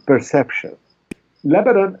true perception.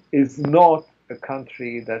 Lebanon is not a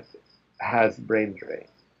country that has brain drain.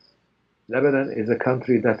 Lebanon is a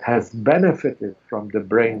country that has benefited from the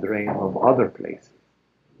brain drain of other places.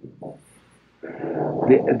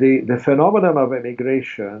 The phenomenon of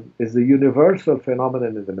immigration is a universal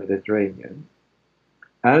phenomenon in the Mediterranean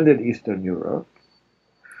and in Eastern Europe.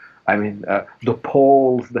 I mean, the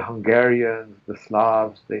Poles, the Hungarians, the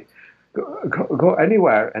Slavs, they go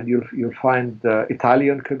anywhere and you'll find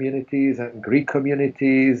Italian communities and Greek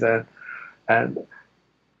communities, and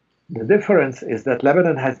the difference is that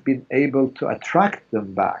Lebanon has been able to attract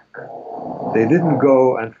them back. They didn't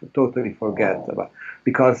go and totally forget about,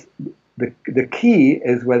 because the key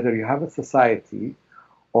is whether you have a society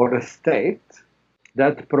or a state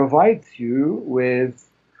that provides you with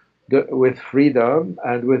freedom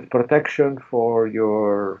and with protection for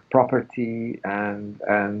your property and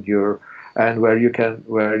where you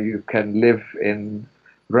can live in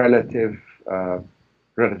relative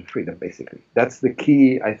freedom. Basically, that's the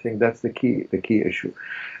key. I think that's the key issue.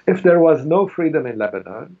 If there was no freedom in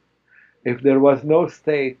Lebanon, if there was no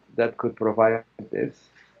state that could provide this,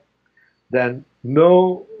 then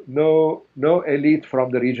no elite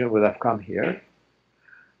from the region would have come here,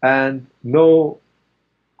 and no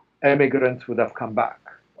immigrants would have come back.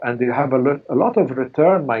 And you have a lot of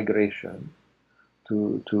return migration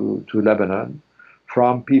to Lebanon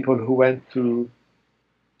from people who went to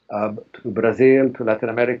Brazil, to Latin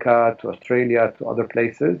America, to Australia, to other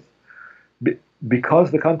places,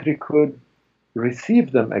 because the country could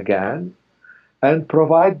receive them again and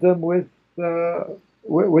provide them with a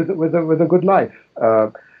good life.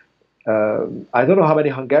 I don't know how many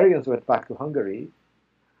Hungarians went back to Hungary,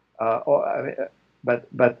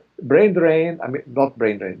 but brain drain, not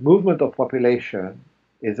brain drain, movement of population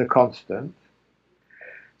is a constant.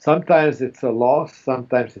 Sometimes it's a loss,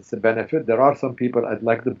 sometimes it's a benefit. There are some people I'd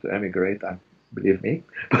like them to emigrate, believe me,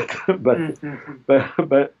 but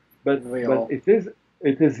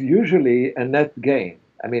it is usually a net gain.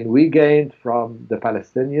 I mean, we gained from the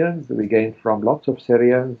Palestinians, we gained from lots of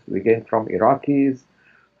Syrians, we gained from Iraqis,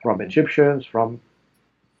 from Egyptians,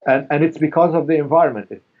 and it's because of the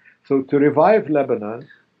environment. So to revive Lebanon,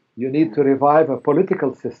 you need to revive a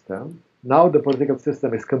political system. Now the political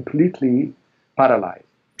system is completely paralyzed.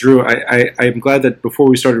 Drew, I'm glad that before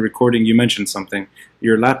we started recording, you mentioned something.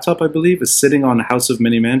 Your laptop, I believe, is sitting on a house of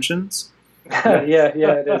many mansions. yeah,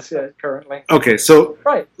 it is currently. Okay, so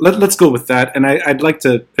right. Let's go with that. And I'd like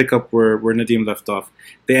to pick up where Nadim left off.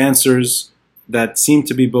 The answers that seem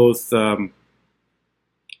to be both...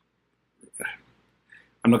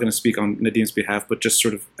 I'm not going to speak on Nadim's behalf, but just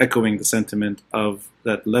sort of echoing the sentiment of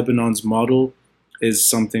that Lebanon's model is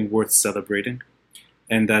something worth celebrating,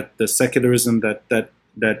 and that the secularism that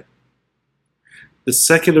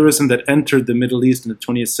entered the Middle East in the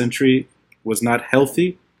 20th century was not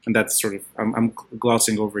healthy, and that's sort of I'm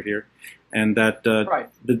glossing over here, and that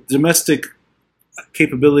the domestic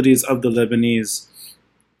capabilities of the Lebanese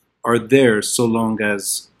are there so long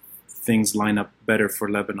as things line up better for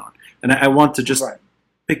Lebanon. And I want to just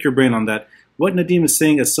pick your brain on that. What Nadim is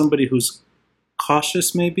saying as somebody who's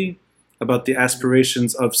cautious maybe about the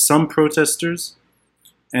aspirations of some protesters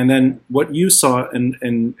and then what you saw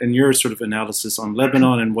in your sort of analysis on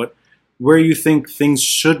Lebanon and where you think things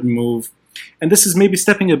should move. And this is maybe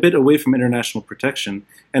stepping a bit away from international protection.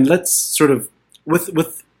 And let's sort of,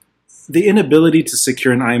 with the inability to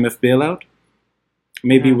secure an IMF bailout,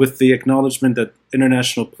 maybe with the acknowledgement that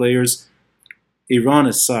international players, Iran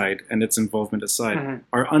aside and its involvement aside,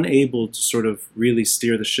 are unable to sort of really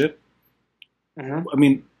steer the ship. I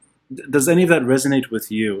mean, does any of that resonate with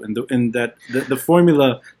you? And that the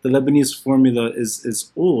formula, the Lebanese formula,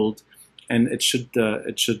 is old, and it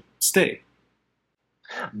should stay.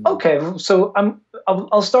 Okay, so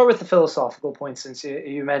I'll start with the philosophical point, since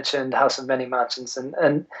you mentioned House of Many Mansions,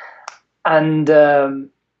 and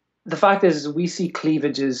the fact is we see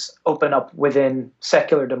cleavages open up within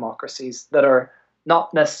secular democracies that are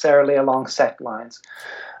not necessarily along sect lines.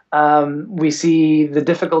 We see the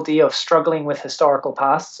difficulty of struggling with historical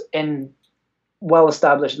pasts in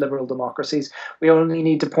well-established liberal democracies. We only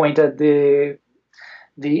need to point at the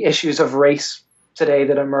issues of race today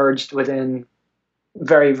that emerged within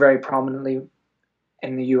very, very prominently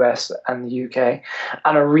in the US and the UK,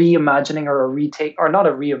 and a reimagining or a retake, or not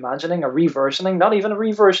a reimagining, a reversioning, not even a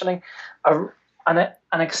reversioning, an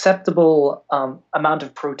acceptable amount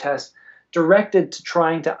of protest directed to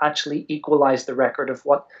trying to actually equalize the record of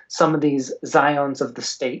what some of these Zions of the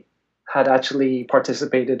state had actually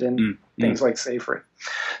participated in, things like slavery.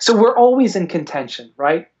 So we're always in contention,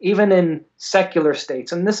 right? Even in secular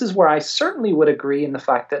states. And this is where I certainly would agree in the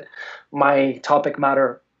fact that my topic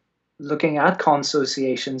matter, looking at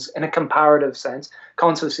consociations in a comparative sense,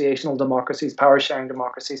 consociational democracies, power-sharing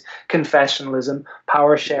democracies, confessionalism,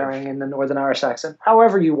 power-sharing in the Northern Irish accent,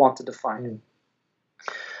 however you want to define it,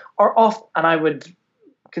 are off, and I would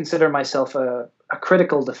consider myself a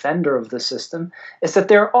critical defender of the system, is that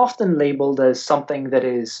they're often labeled as something that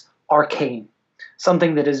is arcane,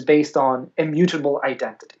 something that is based on immutable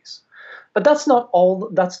identities. But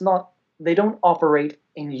they don't operate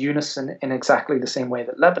in unison in exactly the same way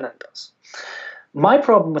that Lebanon does. My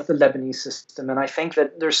problem with the Lebanese system, and I think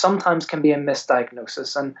that there sometimes can be a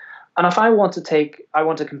misdiagnosis, and if I want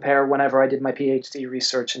to compare whenever I did my PhD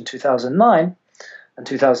research in 2009 and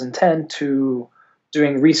 2010 to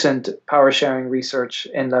doing recent power sharing research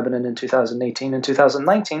in Lebanon in 2018 and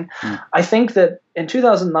 2019, I think that in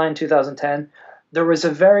 2009, 2010, there was a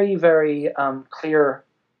very, very clear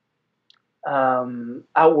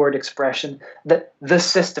outward expression that the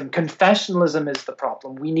system, confessionalism is the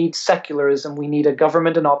problem. We need secularism. We need a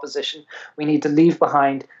government in opposition. We need to leave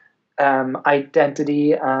behind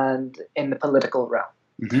identity and in the political realm.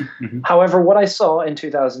 However, what I saw in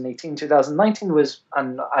 2018, 2019 was,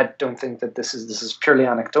 and I don't think that this is purely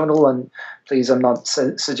anecdotal, and please, I'm not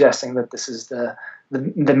suggesting that this is the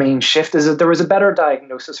main shift, is that there was a better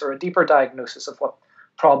diagnosis or a deeper diagnosis of what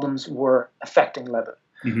problems were affecting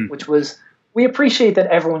Lebanon, which was, we appreciate that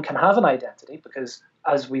everyone can have an identity because,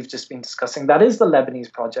 as we've just been discussing, that is the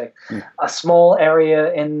Lebanese project, a small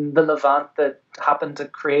area in the Levant that happened to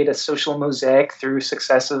create a social mosaic through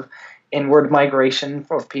successive inward migration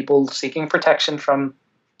of people seeking protection from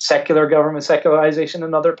secular government secularization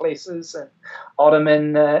in other places and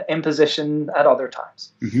Ottoman imposition at other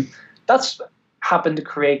times. That's happened to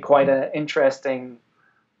create quite an interesting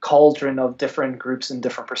cauldron of different groups and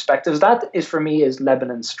different perspectives. That is, for me, is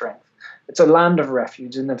Lebanon's strength. It's a land of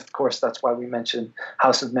refuge, and of course that's why we mention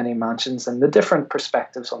House of Many Mansions and the different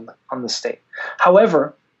perspectives on the state.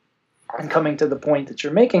 However, and coming to the point that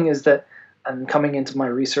you're making is that, and coming into my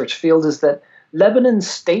research field, is that Lebanon's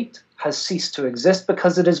state has ceased to exist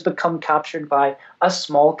because it has become captured by a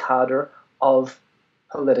small cadre of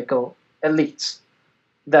political elites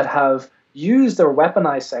that have used their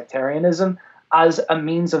weaponized sectarianism as a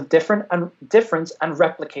means of difference and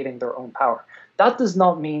replicating their own power. That does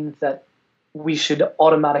not mean that we should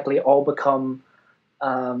automatically all become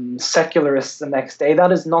secularists the next day.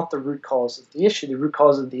 That is not the root cause of the issue. The root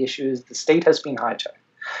cause of the issue is the state has been hijacked.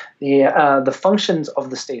 The functions of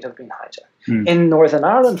the state have been hijacked. In Northern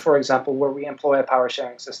Ireland, for example, where we employ a power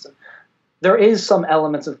sharing system, there is some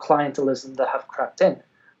elements of clientelism that have crept in.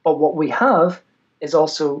 But what we have is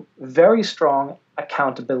also very strong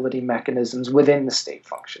accountability mechanisms within the state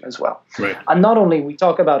function as well. Right. And not only we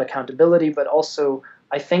talk about accountability, but also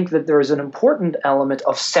I think that there is an important element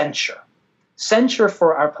of censure. Censure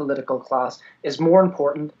for our political class is more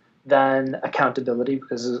important than accountability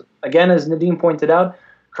because, again, as Nadim pointed out,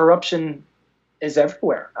 corruption is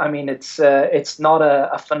everywhere. I mean, it's not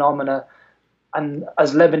a phenomena. And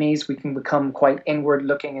as Lebanese, we can become quite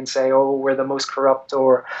inward-looking and say, "Oh, we're the most corrupt,"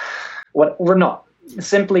 or what? We're not.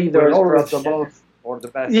 Simply, there is corruption. or the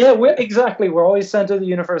best. Yeah, we're always center of the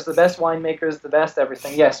universe, the best winemakers, the best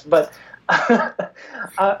everything. Yes, but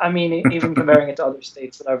I mean, even comparing it to other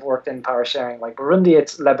states that I've worked in power sharing, like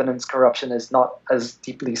Burundi, Lebanon's corruption is not as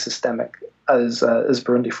deeply systemic as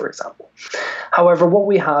Burundi, for example. However, what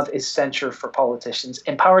we have is censure for politicians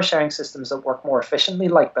in power sharing systems that work more efficiently,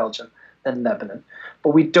 like Belgium, than Lebanon.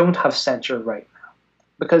 But we don't have censure right now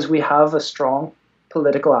because we have a strong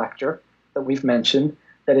political actor that we've mentioned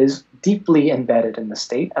that is deeply embedded in the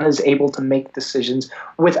state and is able to make decisions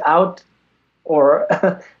without or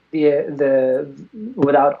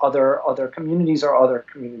without other communities or other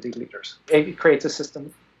community leaders. It creates a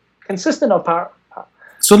system consistent of power.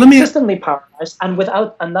 So let me Consistently powerized,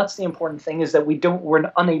 and that's the important thing, is that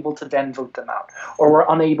we're unable to then vote them out, or we're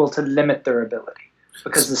unable to limit their ability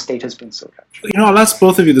because the state has been so captured. I'll ask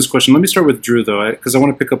both of you this question. Let me start with Drew, though, because I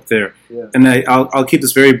want to pick up there. Yeah. And I'll keep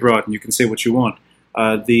this very broad, and you can say what you want.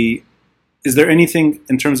 Is there anything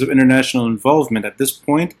in terms of international involvement at this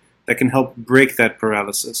point that can help break that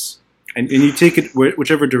paralysis? And you take it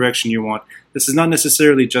whichever direction you want. This is not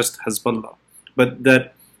necessarily just Hezbollah, but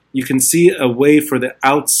that you can see a way for the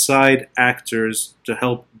outside actors to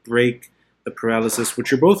help break the paralysis,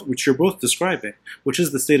 which you're both describing, which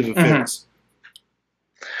is the state of affairs.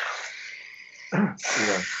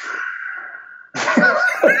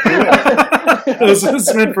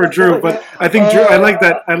 It's meant for Drew, but I think Drew, I like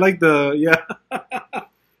that. I like the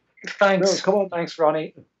Thanks. No, come on. Thanks,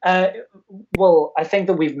 Ronnie. Well, I think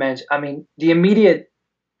that we've mentioned. I mean,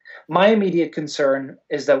 my immediate concern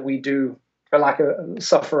is that we do, for lack of,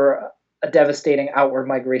 suffer a devastating outward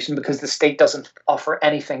migration because the state doesn't offer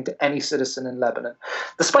anything to any citizen in Lebanon.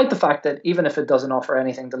 Despite the fact that even if it doesn't offer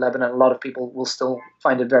anything to Lebanon, a lot of people will still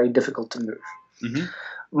find it very difficult to move. Mm-hmm.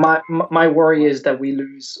 My worry is that we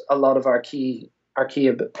lose a lot of our key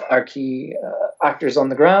actors on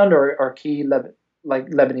the ground, or our key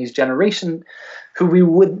Lebanese generation, who we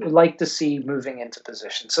would like to see moving into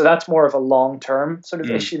position. So that's more of a long-term sort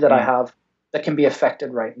of issue that I have that can be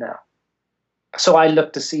affected right now. So I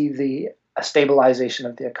look to see a stabilization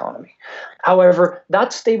of the economy. However,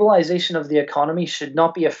 that stabilization of the economy should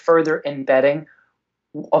not be a further embedding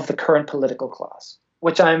of the current political class,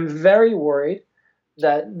 which I'm very worried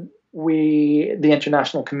that the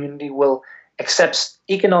international community will accept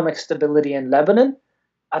economic stability in Lebanon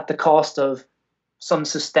at the cost of some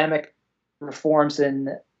systemic reforms and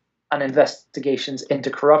investigations into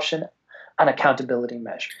corruption and accountability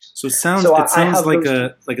measures. So it sounds like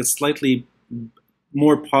a slightly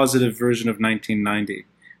more positive version of 1990,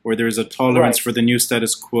 where there is a tolerance for the new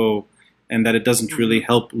status quo, and that it doesn't really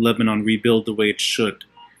help Lebanon rebuild the way it should.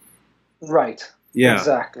 Right. Yeah.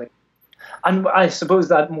 Exactly. And I suppose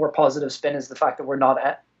that more positive spin is the fact that we're not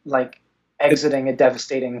exiting a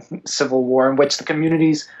devastating civil war in which the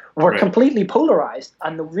communities were completely polarized.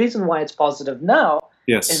 And the reason why it's positive now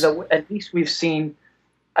is that at least we've seen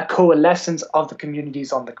a coalescence of the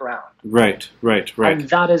communities on the ground. Right. And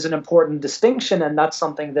that is an important distinction, and that's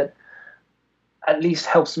something that at least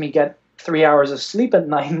helps me get 3 hours of sleep at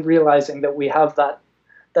night, realizing that we have that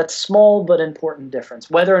small but important difference.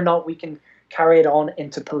 Whether or not we can carry it on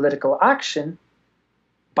into political action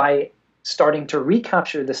by starting to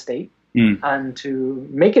recapture the state and to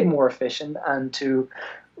make it more efficient and to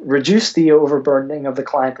reduce the overburdening of the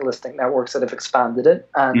clientelistic networks that have expanded it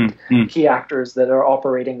and key actors that are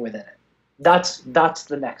operating within it. That's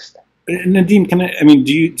the next step. Nadim,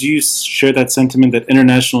 do you share that sentiment that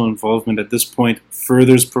international involvement at this point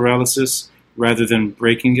furthers paralysis rather than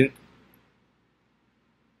breaking it?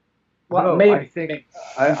 Well, no, I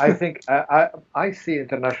think I see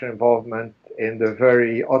international involvement in the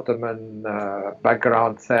very Ottoman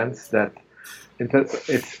background sense that it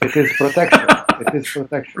is protection. It is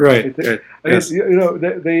protection. Right. Yes.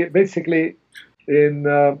 They basically in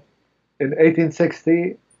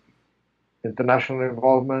 1860, international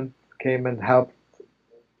involvement came and helped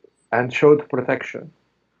and showed protection.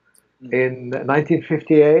 In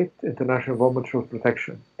 1958, international involvement showed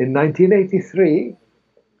protection. In 1983.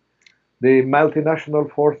 The multinational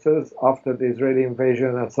forces, after the Israeli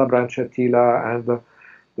invasion at Sabra and Shatila and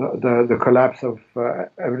the collapse of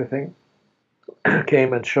everything,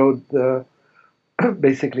 came and showed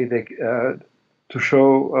basically to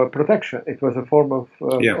show protection. It was a form of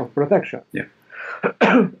protection. Yeah.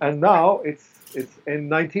 And now it's in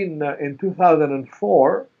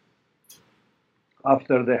 2004,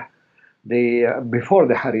 after before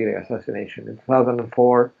the Hariri assassination in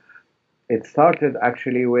 2004. It started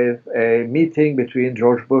actually with a meeting between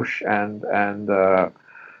George Bush and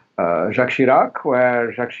Jacques Chirac,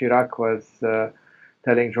 where Jacques Chirac was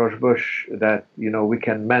telling George Bush that we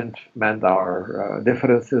can mend our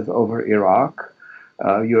differences over Iraq,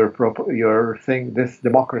 your thing, this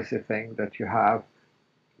democracy thing that you have.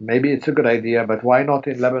 Maybe it's a good idea, but why not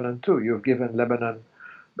in Lebanon too? You've given Lebanon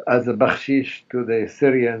as a bakshish to the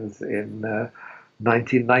Syrians in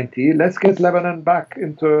 1990. Let's get Lebanon back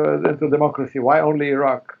into democracy. Why only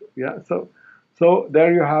Iraq? Yeah, so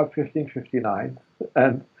there you have 1559,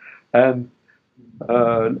 and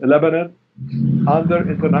Lebanon under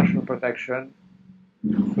international protection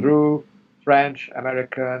through French,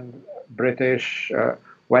 American, British,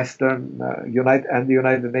 Western, the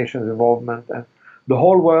United Nations involvement, and the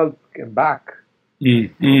whole world came back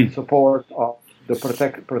in support of the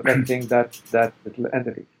protecting that little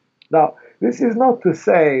entity. Now, this is not to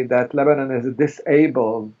say that Lebanon is a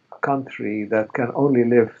disabled country that can only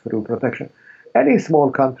live through protection. Any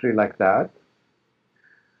small country like that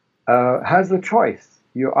has a choice.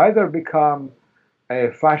 You either become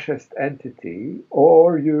a fascist entity,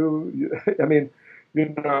 or if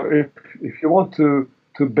you want to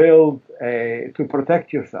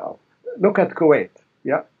protect yourself, look at Kuwait.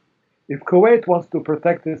 Yeah, if Kuwait wants to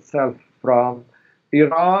protect itself from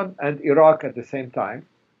Iran and Iraq at the same time,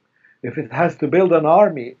 if it has to build an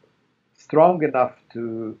army strong enough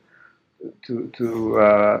to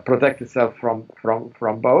protect itself from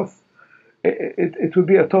both, it would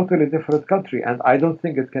be a totally different country, and I don't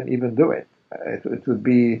think it can even do it. It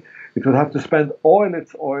would have to spend all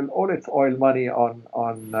its oil money on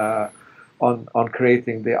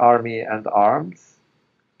creating the army and arms,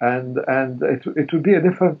 and it would be a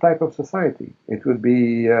different type of society. It would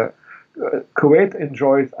be Kuwait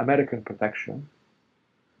enjoys American protection.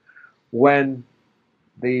 When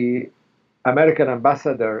the American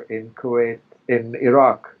ambassador in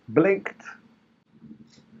Iraq blinked,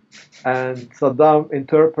 and Saddam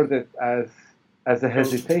interpreted as a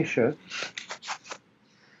hesitation,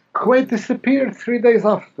 Kuwait disappeared 3 days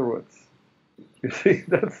afterwards. You see,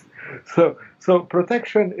 that's so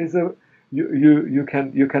protection is you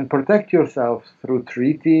can protect yourself through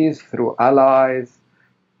treaties, through allies,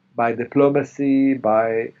 by diplomacy,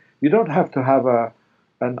 you don't have to have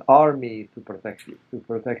an army to protect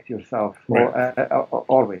yourself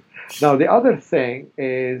always. Now the other thing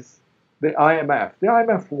is the IMF. The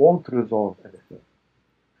IMF won't resolve anything.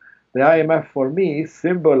 The IMF for me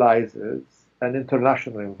symbolizes an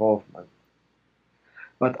international involvement.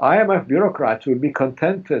 But IMF bureaucrats will be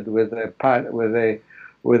contented with a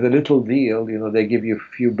little deal. They give you a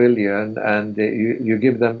few billion, and you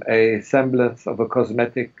give them a semblance of a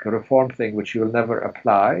cosmetic reform thing which you will never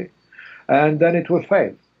apply, and then it will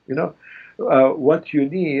fail. What you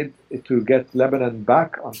need to get Lebanon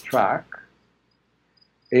back on track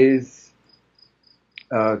is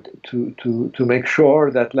to make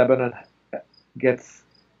sure that Lebanon gets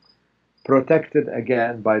protected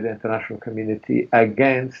again by the international community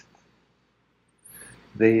against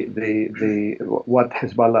what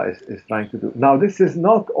Hezbollah is trying to do. Now, this is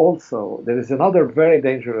not also, there is another very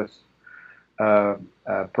dangerous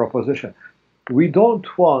proposition. We don't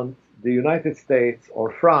want the United States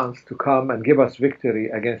or France to come and give us victory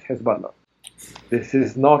against Hezbollah. This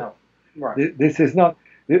is not. No. Right. This is not.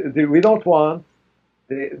 We don't want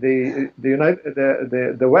the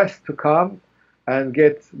West to come and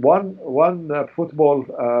get one football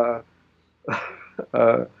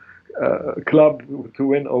club to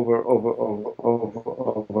win over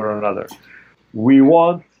another. We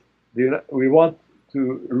want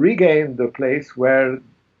to regain the place where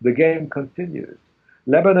the game continues.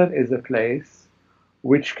 Lebanon is a place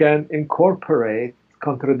which can incorporate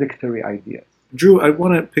contradictory ideas. Drew, I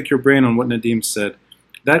want to pick your brain on what Nadim said.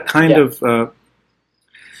 That kind of,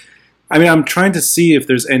 I'm trying to see if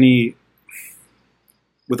there's any,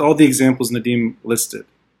 with all the examples Nadim listed,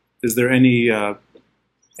 is there any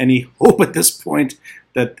hope at this point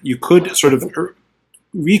that you could sort of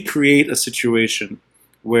recreate a situation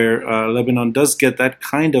where Lebanon does get that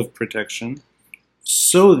kind of protection,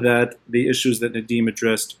 so that the issues that Nadim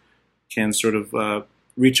addressed can sort of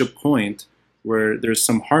reach a point where there's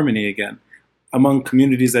some harmony again among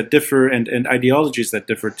communities that differ and ideologies that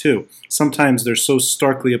differ too. Sometimes they're so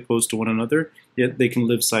starkly opposed to one another, yet they can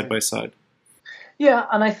live side by side. Yeah,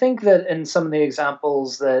 and I think that in some of the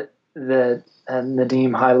examples that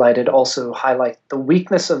Nadim highlighted also highlight the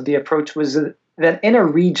weakness of the approach was that in a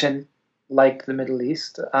region like the Middle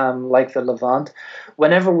East, like the Levant,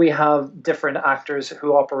 whenever we have different actors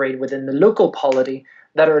who operate within the local polity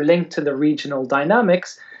that are linked to the regional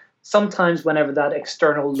dynamics, sometimes whenever that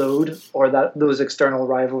external load or those external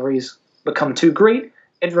rivalries become too great,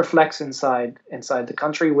 it reflects inside the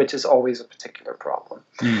country, which is always a particular problem.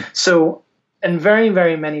 So in very,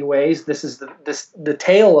 very many ways, this is the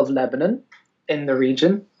tale of Lebanon in the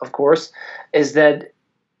region, of course, is that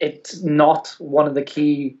it's not one of the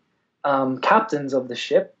key captains of the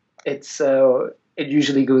ship. It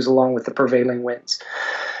usually goes along with the prevailing winds.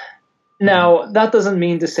 Now, that doesn't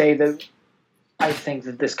mean to say that I think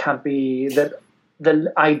that this can't be, that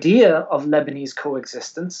the idea of Lebanese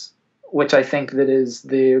coexistence, which I think that is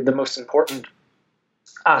the most important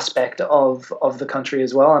aspect of the country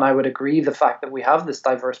as well, and I would agree, the fact that we have this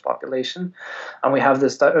diverse population and we have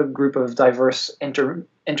this group of diverse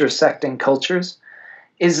intersecting cultures,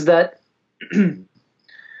 is that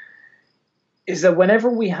whenever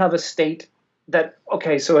we have a state that,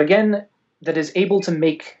 okay, so again, that is able to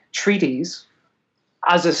make treaties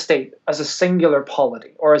as a state, as a singular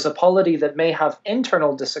polity, or as a polity that may have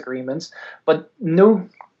internal disagreements, but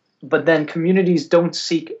then communities don't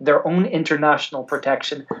seek their own international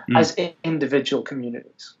protection as individual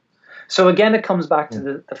communities. So again, it comes back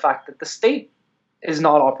to the fact that the state is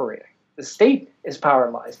not operating. The state is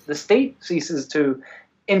paralyzed. The state ceases to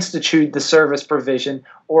institute the service provision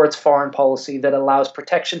or its foreign policy that allows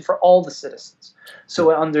protection for all the citizens.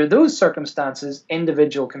 So under those circumstances,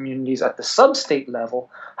 individual communities at the sub-state level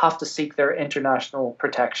have to seek their international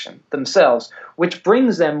protection themselves, which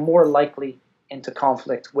brings them more likely into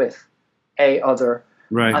conflict with a other.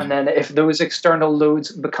 Right. And then if those external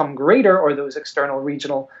loads become greater, or those external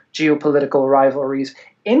regional geopolitical rivalries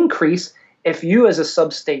increase, if you as a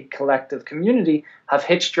sub-state collective community have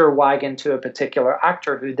hitched your wagon to a particular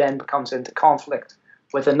actor who then becomes into conflict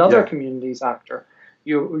with another community's actor,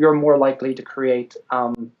 you're more likely to create...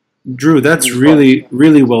 Drew, that's really,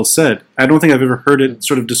 really well said. I don't think I've ever heard it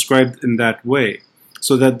sort of described in that way.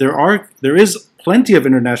 So that there is plenty of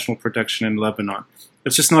international protection in Lebanon.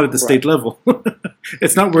 It's just not at the state level.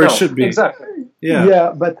 It's not where it should be. Exactly.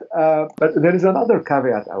 Yeah, but there is another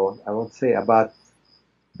caveat I want to say about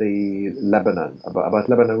the Lebanon, about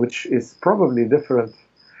Lebanon, which is probably different.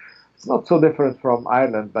 It's not so different from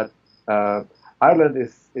Ireland, but Ireland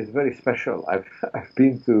is very special. I've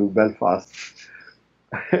been to Belfast.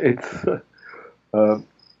 It's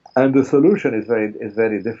and the solution is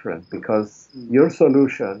very different, because your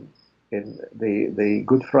solution in the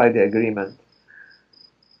Good Friday Agreement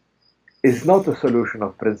is not a solution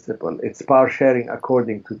of principle. It's power sharing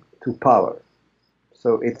according to power.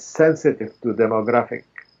 So it's sensitive to demographic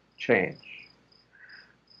change.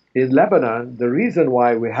 In Lebanon, the reason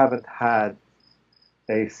why we haven't had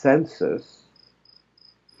a census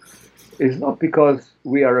is not because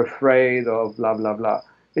we are afraid of blah, blah, blah.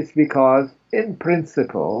 It's because, in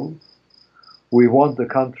principle, we want the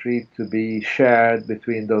country to be shared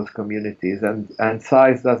between those communities, and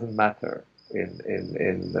size doesn't matter in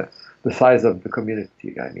the size of the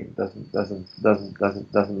community. I mean,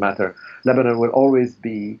 doesn't matter. Lebanon will always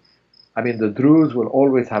be, I mean, the Druze will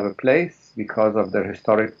always have a place because of their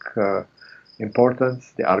historic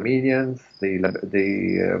importance. The Armenians, the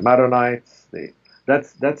Maronites,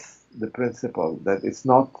 that's the principle. That it's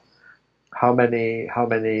not how many.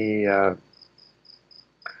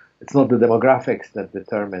 It's not the demographics that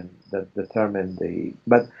determine the.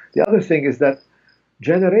 But the other thing is that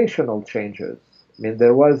generational changes. I mean,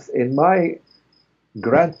 there was, in my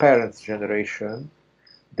grandparents' generation,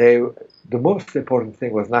 the most important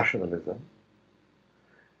thing was nationalism.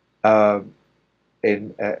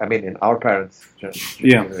 In our parents'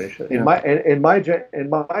 generation. In my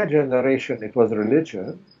generation, it was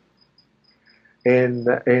religion. In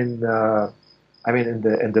the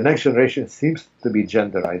next generation, it seems to be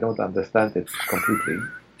gender. I don't understand it completely.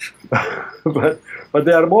 but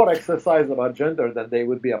they are more exercised about gender than they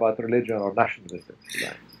would be about religion or nationalism.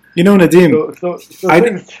 Yeah. You know, Nadim, so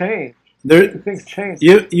things change. Things change.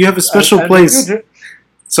 You have a special place.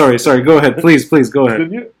 Sorry. Go ahead, please. Go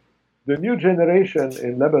ahead. The new generation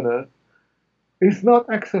in Lebanon is not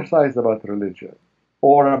exercised about religion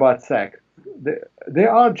or about sect. They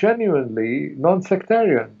are genuinely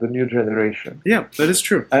non-sectarian. The new generation. Yeah, that is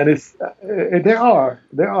true. And they are.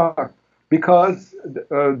 Because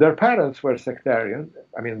their parents were sectarian.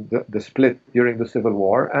 I mean, the split during the Civil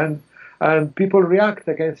War, and people react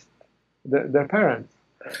against their parents.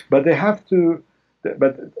 But they have to.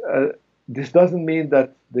 But this doesn't mean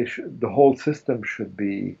that the whole system should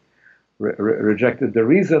be rejected. The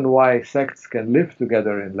reason why sects can live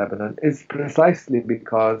together in Lebanon is precisely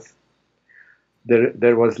because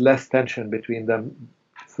there was less tension between them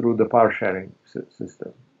through the power sharing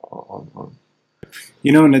system.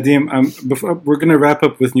 You know, Nadim, before we're going to wrap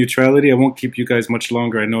up with neutrality. I won't keep you guys much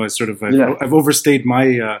longer. I know I've overstayed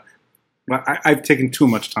my. I've taken too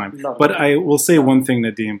much time. But I will say one thing,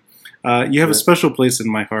 Nadim. You have a special place in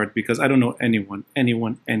my heart, because I don't know anyone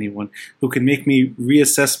who can make me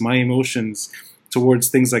reassess my emotions towards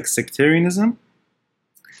things like sectarianism,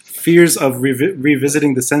 fears of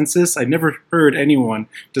revisiting the census. I never heard anyone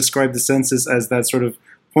describe the census as that sort of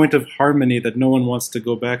point of harmony that no one wants to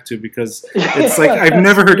go back to, because it's like I've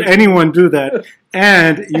never heard anyone do that.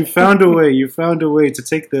 And you found a way to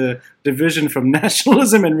take the division from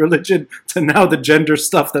nationalism and religion to now the gender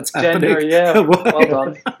stuff that's happening. Gender, yeah. Well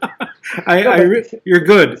done. You're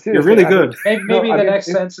good. You're really good. Maybe the next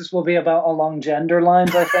census will be about along gender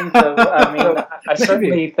lines, I think. So, I mean, I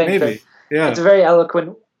certainly think that it's very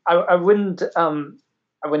eloquent. I wouldn't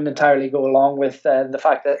entirely go along with the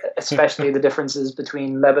fact that, especially the differences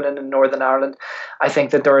between Lebanon and Northern Ireland. I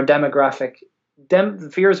think that there are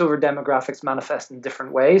fears over demographics manifest in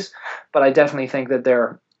different ways, but I definitely think that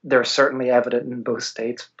they're certainly evident in both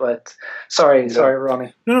states. But sorry,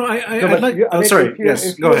 Ronnie. No, sorry.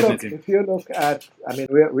 Yes, go ahead, Nadim. If you look at, I mean,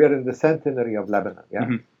 we're in the centenary of Lebanon. Yeah,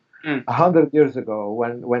 100 years ago,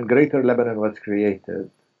 when Greater Lebanon was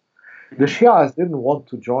created, the Shias didn't want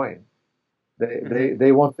to join.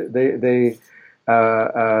 There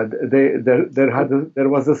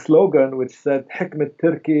was a slogan which said "Hikmet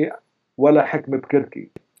Turkey, wala hikmet Kirki."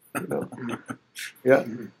 Yeah.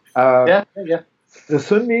 The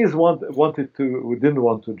Sunnis didn't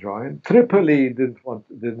want to join. Tripoli didn't want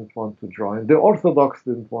to join. The Orthodox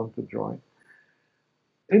didn't want to join.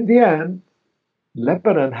 In the end,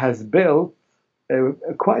 Lebanon has built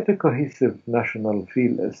quite a cohesive national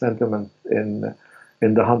sentiment in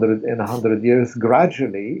 100 years,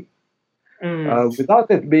 gradually, without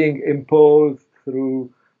it being imposed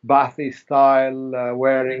through Ba'athi style,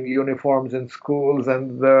 wearing uniforms in schools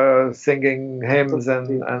and singing hymns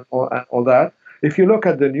and all that. If you look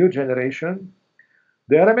at the new generation,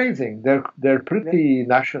 they are amazing. They're pretty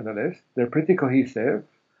nationalist. They're pretty cohesive.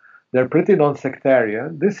 They're pretty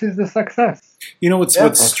non-sectarian. This is the success. You know what's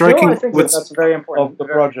striking? I think that's very important of the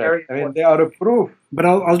project. I mean, they are a proof. But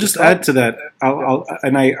I'll just add to that.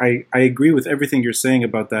 I agree with everything you're saying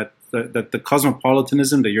about that. That the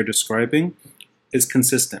cosmopolitanism that you're describing is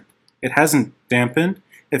consistent. It hasn't dampened.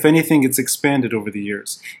 If anything, it's expanded over the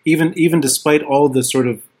years. Even despite all the sort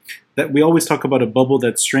of that we always talk about a bubble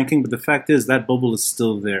that's shrinking, but the fact is that bubble is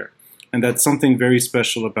still there, and that's something very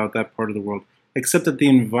special about that part of the world. Except that the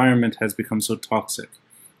environment has become so toxic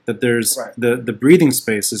that there's the breathing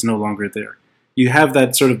space is no longer there. You have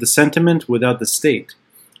that sort of the sentiment without the state,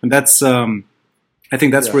 and that's I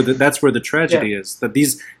think that's where the tragedy is. That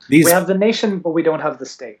these we have the nation, but we don't have the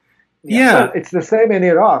state. Well, it's the same in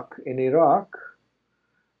Iraq. In Iraq,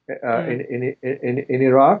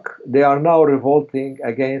 they are now revolting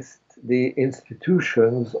against the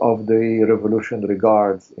institutions of the Revolutionary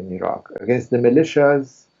Guards in Iraq, against the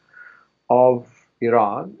militias of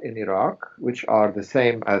Iran in Iraq, which are the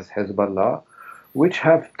same as Hezbollah, which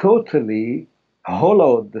have totally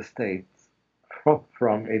hollowed the state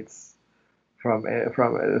from its. So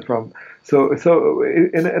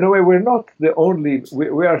in a way, we're not the only.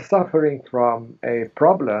 We are suffering from a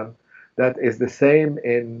problem that is the same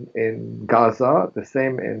in Gaza, the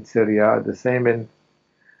same in Syria, the same in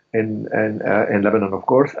Lebanon, of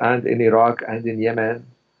course, and in Iraq and in Yemen.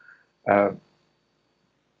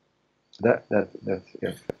 That's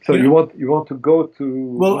yeah. So you want to go to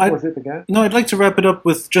what was it again? No, I'd like to wrap it up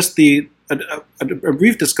with just a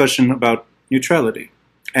brief discussion about neutrality.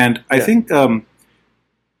 And I think, I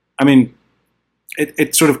mean,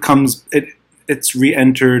 it sort of comes, it's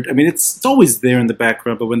re-entered. I mean, it's always there in the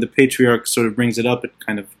background, but when the patriarch sort of brings it up, it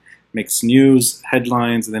kind of makes news,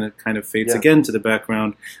 headlines, and then it kind of fades again to the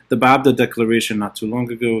background. The Babda Declaration not too long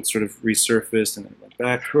ago, it sort of resurfaced and then went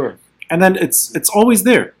back. Sure. And then it's always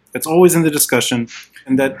there. It's always in the discussion,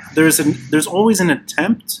 and that there's always an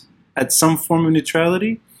attempt at some form of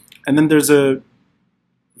neutrality, and then there's a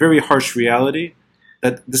very harsh reality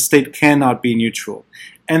that the state cannot be neutral.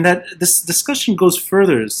 And that this discussion goes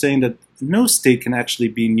further, saying that no state can actually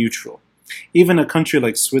be neutral. Even a country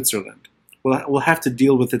like Switzerland will have to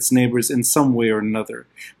deal with its neighbors in some way or another.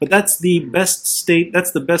 But that's the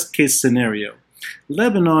best case scenario.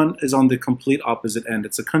 Lebanon is on the complete opposite end.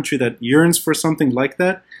 It's a country that yearns for something like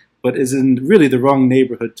that, but is in really the wrong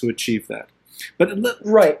neighborhood to achieve that. But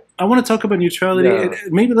I want to talk about neutrality. Yeah.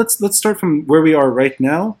 Maybe let's start from where we are right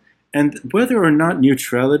now, and whether or not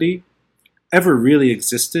neutrality ever really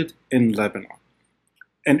existed in Lebanon.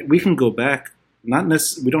 And we can go back,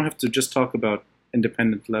 we don't have to just talk about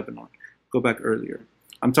independent Lebanon. Go back earlier.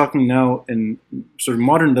 I'm talking now in sort of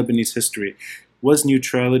modern Lebanese history. Was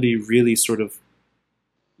neutrality really sort of,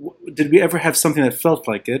 did we ever have something that felt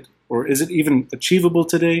like it? Or is it even achievable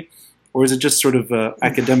today? Or is it just sort of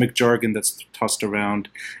academic jargon that's tossed around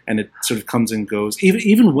and it sort of comes and goes?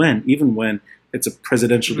 Even when it's a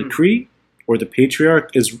presidential decree or the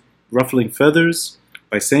patriarch is ruffling feathers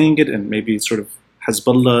by saying it, and maybe sort of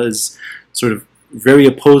Hezbollah is sort of very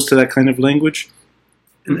opposed to that kind of language.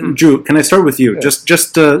 Mm-hmm. Drew, can I start with you? Yeah.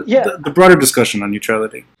 Just the broader discussion on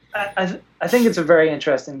neutrality. I think it's a very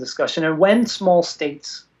interesting discussion. And when small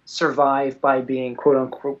states survive by being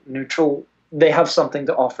quote-unquote neutral, they have something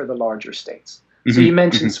to offer the larger states. Mm-hmm. So you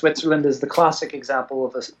mentioned Switzerland as the classic example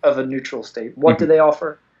of a neutral state. What do they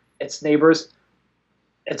offer? Its neighbors,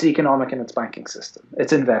 its economic and its banking system,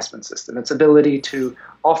 its investment system, its ability to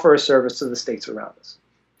offer a service to the states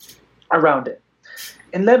around it.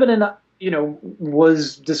 In Lebanon,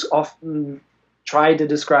 was this often tried to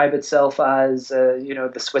describe itself as,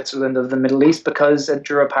 the Switzerland of the Middle East because it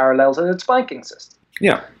drew a parallel to its banking system.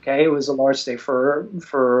 Yeah. Okay, it was a large state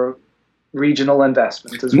for regional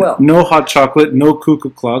investment as well. No hot chocolate, no cuckoo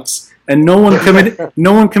clocks, and no one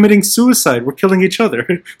committing suicide. We're killing each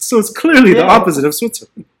other. So it's clearly the opposite of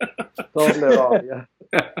Switzerland. Totally wrong, yeah.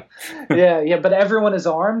 yeah, but everyone is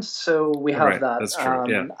armed, so we have that. That's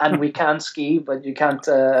true, and we can ski, but you can't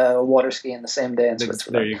water ski in the same day in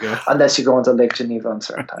Switzerland. There you go. Unless you go into Lake Geneva on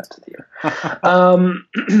certain times of the year.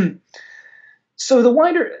 So the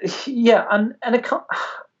wider,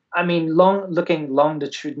 looking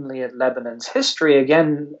longitudinally at Lebanon's history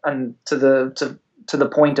again, and to the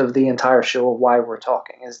point of the entire show of why we're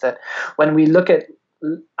talking, is that when we look at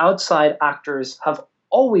outside actors have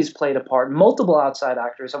always played a part. Multiple outside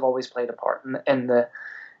actors have always played a part in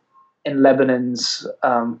Lebanon's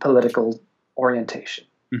political orientation.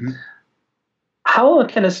 Mm-hmm. How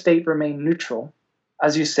can a state remain neutral,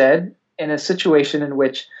 as you said, in a situation in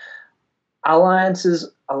which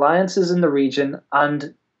alliances in the region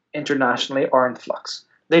and internationally are in flux?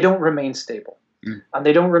 They don't remain stable. And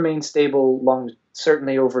they don't remain stable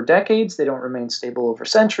certainly over decades. They don't remain stable over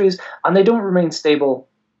centuries, and they don't remain stable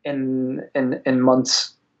in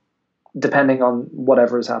months, depending on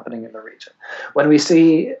whatever is happening in the region. When we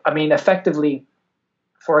see, effectively,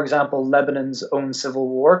 for example, Lebanon's own civil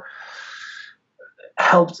war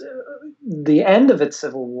helped. The end of its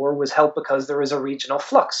civil war was helped because there was a regional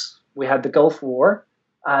flux. We had the Gulf War,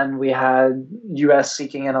 and we had U.S.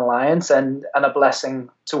 seeking an alliance and a blessing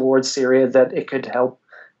towards Syria that it could help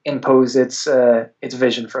impose its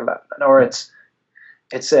vision for Lebanon, or its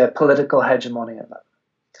political hegemony in Lebanon.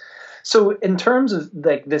 So in terms of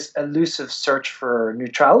this elusive search for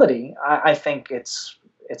neutrality, I think it's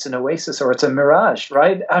an oasis or it's a mirage,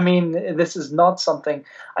 right? This is not something.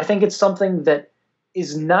 I think it's something that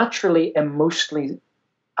is naturally emotionally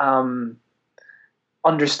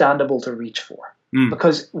understandable to reach for,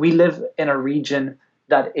 because we live in a region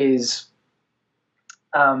that is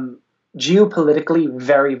geopolitically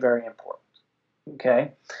very, very important,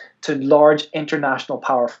 okay, to large international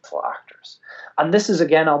powerful actors. And this is,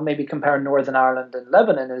 again, I'll maybe compare Northern Ireland and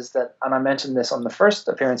Lebanon, is that, and I mentioned this on the first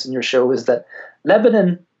appearance in your show, is that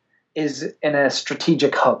Lebanon is in a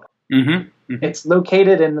strategic hub. Mm-hmm. Mm-hmm. It's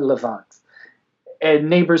located in the Levant. It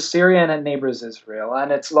neighbors Syria and it neighbors Israel.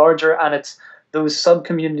 And it's larger, and it's those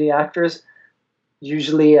sub-community actors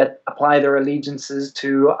usually apply their allegiances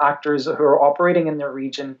to actors who are operating in their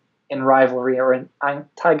region in rivalry or in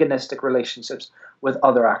antagonistic relationships with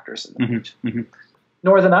other actors in the region. Mm-hmm.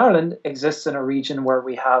 Northern Ireland exists in a region where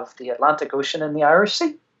we have the Atlantic Ocean and the Irish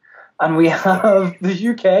Sea, and we have the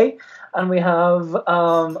UK, and we have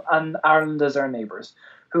and Ireland as our neighbours,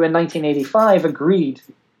 who in 1985 agreed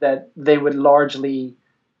that they would largely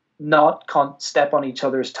not step on each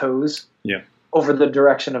other's toes over the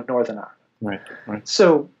direction of Northern Ireland. Right.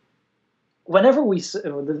 So whenever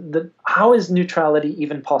how is neutrality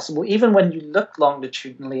even possible? Even when you look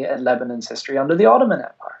longitudinally at Lebanon's history under the Ottoman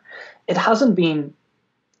Empire, it hasn't been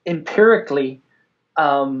empirically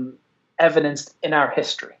evidenced in our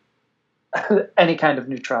history any kind of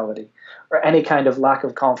neutrality or any kind of lack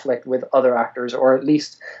of conflict with other actors, or at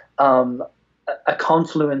least a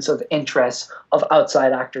confluence of interests of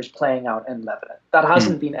outside actors playing out in Lebanon. That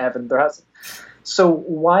hasn't been evident. There hasn't. So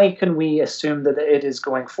why can we assume that it is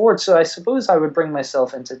going forward? So I suppose I would bring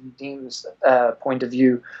myself into Nadim's point of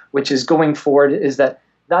view, which is going forward is that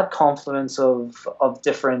confluence of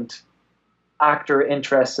different actor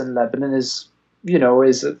interests in Lebanon is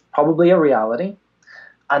probably a reality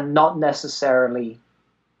and not necessarily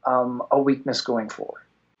a weakness going forward.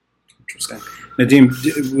 Interesting.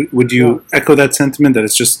 Nadim, would you echo that sentiment that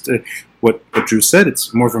it's just what Drew said?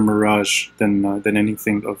 It's more of a mirage than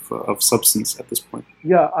anything of substance at this point.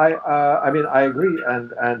 Yeah, I agree,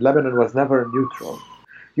 and Lebanon was never neutral.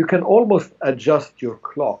 You can almost adjust your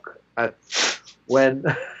clock at when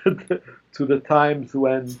to the times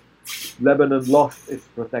when Lebanon lost its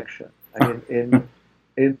protection.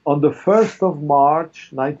 On the 1st of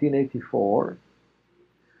March 1984,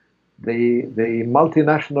 the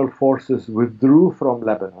multinational forces withdrew from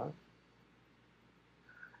Lebanon,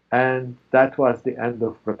 and that was the end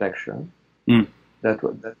of protection. Mm.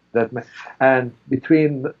 And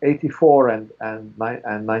between 84 and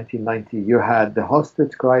 1990, you had the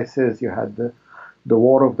hostage crisis, you had the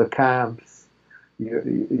war of the camps,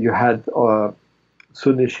 you had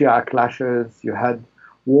Sunni Shia clashes, you had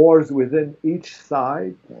wars within each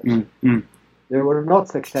side. They were not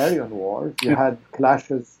sectarian wars. You had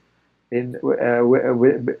clashes in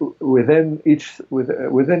within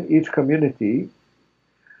each community,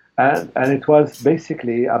 and it was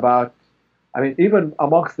basically about. I mean, even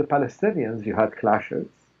amongst the Palestinians, you had clashes.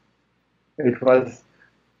 It was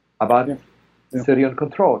about Syrian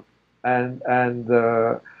control, and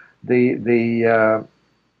the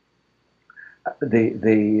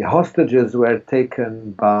hostages were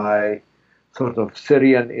taken by sort of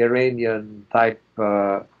Syrian Iranian type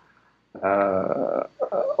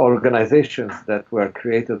organizations that were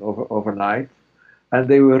created overnight, and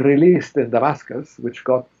they were released in Damascus, which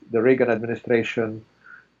got the Reagan administration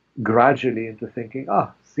gradually into thinking,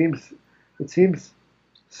 it seems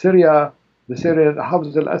Syria, the Syrian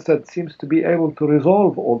Hafez al-Assad seems to be able to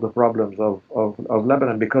resolve all the problems of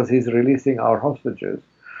Lebanon because he's releasing our hostages.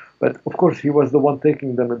 But of course, he was the one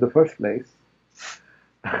taking them in the first place.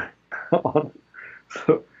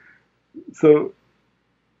 So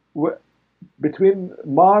between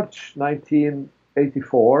March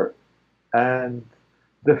 1984 and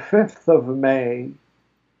the 5th of May,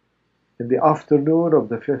 in the afternoon of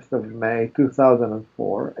the 5th of May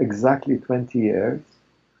 2004, exactly 20 years,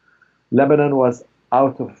 Lebanon was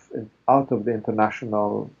out of the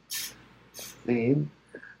international scene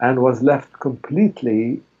and was left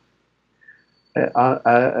completely.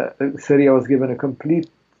 Syria was given a complete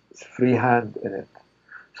free hand in it.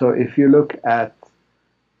 So if you look at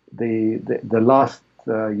the last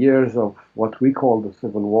years of what we call the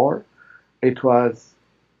civil war, it was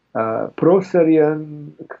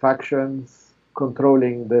pro-Syrian factions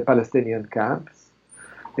controlling the Palestinian camps.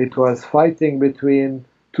 It was fighting between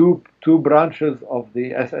two branches of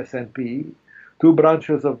the SSNP, two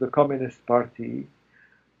branches of the Communist Party,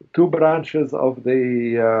 two branches of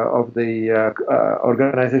the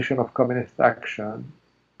Organization of Communist Action,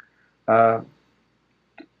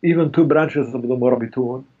 even two branches of the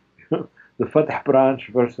Murabitun, the Fatah branch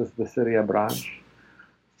versus the Syria branch.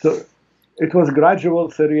 So it was gradual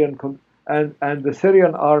Syrian, and the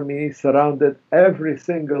Syrian army surrounded every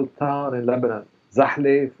single town in Lebanon.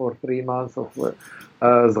 Zahle for 3 months, of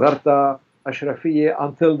Zgharta, Ashrafiyya,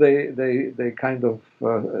 until they kind of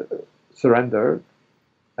surrendered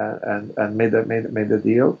and made a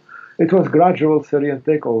deal. It was gradual Syrian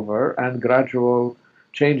takeover and gradual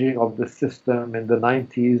changing of the system in the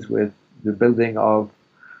 90s with the building of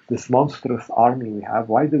this monstrous army we have.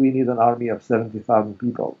 Why do we need an army of 70,000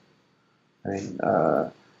 people? I mean,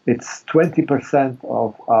 it's 20%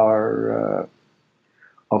 of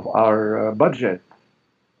our budget.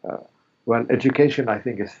 Well, education, I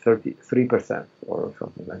think, is 33% or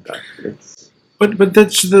something like that. But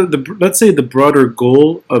that's let's say the broader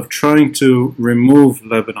goal of trying to remove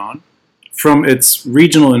Lebanon from its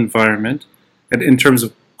regional environment, and in terms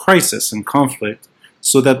of crisis and conflict,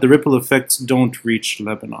 so that the ripple effects don't reach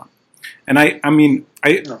Lebanon. And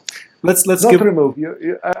No. let's Not give remove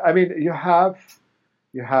you. I mean, you have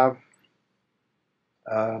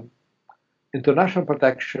international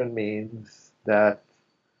protection means that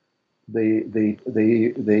the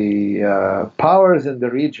powers in the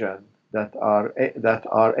region that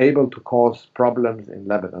are able to cause problems in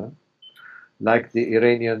Lebanon, like the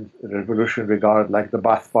Iranian Revolutionary Guard, like the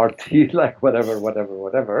Ba'ath Party, like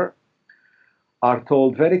whatever, are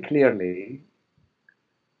told very clearly,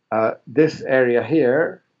 this area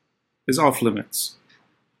here is off limits.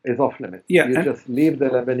 Is off limits. Yeah, you just leave the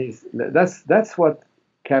Lebanese. That's what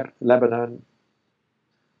kept Lebanon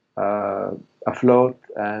afloat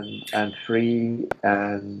and free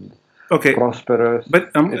and prosperous.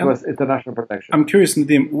 But it was international protection. I'm curious,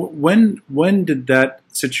 Nadim, when did that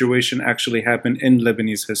situation actually happen in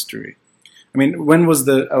Lebanese history? I mean, when was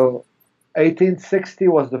the? 1860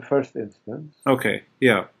 was the first instance. Okay,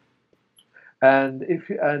 yeah. And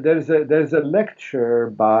there's a lecture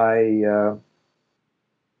by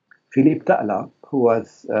Philippe Ta'la, who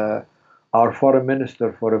was our foreign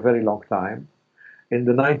minister for a very long time, in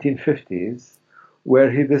the 1950s, where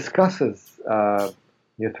he discusses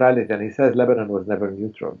neutrality, and he says Lebanon was never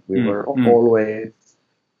neutral. We were always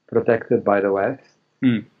protected by the West.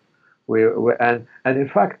 And in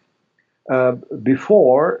fact,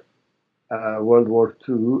 before World War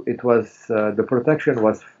II, it was the protection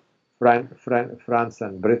was France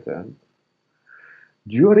and Britain,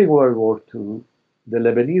 during World War II, the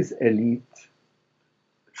Lebanese elite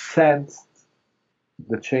sensed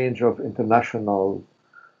the change of international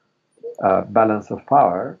balance of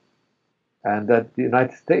power, and that the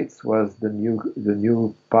United States was the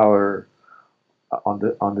new power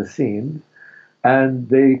on the scene, and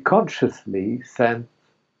they consciously sent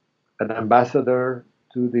an ambassador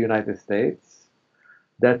to the United States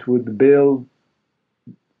that would build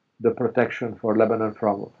the protection for Lebanon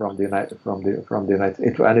from the United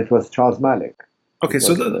States, and it was Charles Malik. Okay,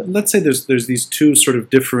 so let's say there's these two sort of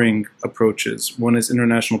differing approaches. One is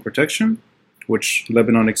international protection, which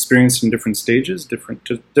Lebanon experienced in different stages,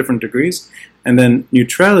 to different degrees, and then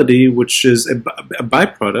neutrality, which is a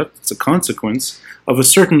byproduct, it's a consequence of a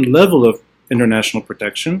certain level of international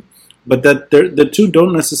protection, but that the two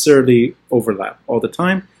don't necessarily overlap all the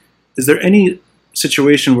time. Is there any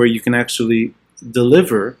situation where you can actually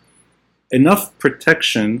deliver enough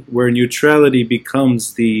protection where neutrality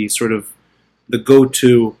becomes the sort of the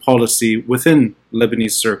go-to policy within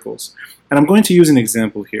Lebanese circles? And I'm going to use an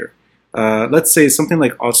example here. Let's say something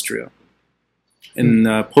like Austria in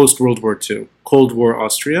post-World War II, Cold War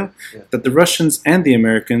Austria, that the Russians and the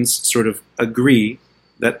Americans sort of agree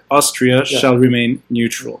that Austria shall remain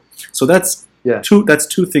neutral. So that's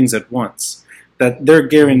two things at once, that they're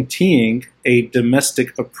guaranteeing a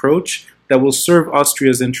domestic approach that will serve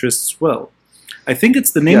Austria's interests well. I think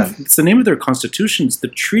it's the name. It's the name of their constitution. It's the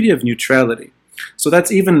Treaty of Neutrality. So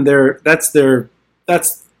that's even their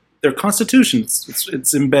constitution.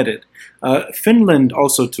 It's embedded. Finland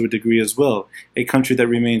also, to a degree as well, a country that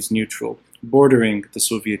remains neutral, bordering the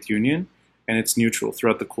Soviet Union, and it's neutral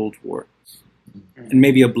throughout the Cold War. And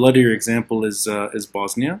maybe a bloodier example is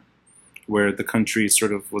Bosnia, where the country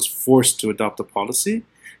sort of was forced to adopt a policy.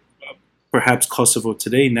 Perhaps Kosovo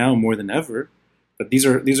today, now more than ever, but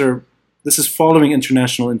this is following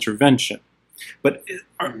international intervention. But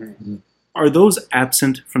are those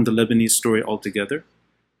absent from the Lebanese story altogether?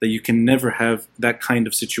 That you can never have that kind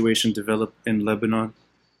of situation develop in Lebanon,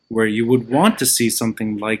 where you would want to see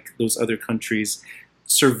something like those other countries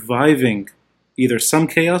surviving either some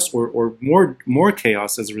chaos or more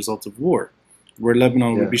chaos as a result of war, where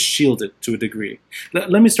Lebanon would be shielded to a degree.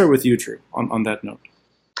 Let me start with you, Drew, on that note.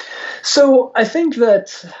 So I think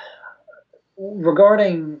that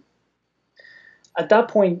regarding, at that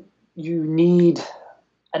point, you need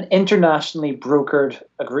an internationally brokered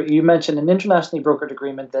agreement. You mentioned an internationally brokered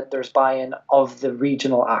agreement that there's buy-in of the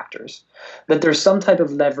regional actors, that there's some type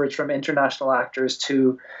of leverage from international actors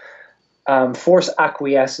to force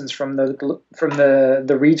acquiescence from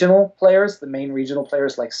the regional players, the main regional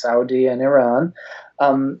players like Saudi and Iran,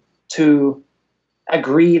 to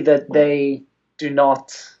agree that they do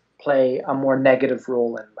not play a more negative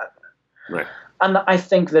role in Lebanon. Right. And I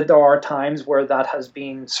think that there are times where that has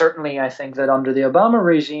been, certainly I think that under the Obama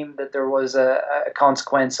regime, that there was a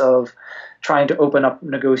consequence of trying to open up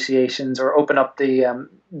negotiations or open up the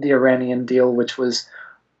Iranian deal, which was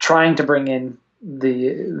trying to bring in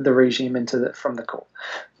the regime from the cold.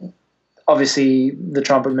 Obviously, the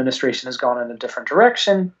Trump administration has gone in a different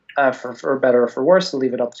direction, for better or for worse. I'll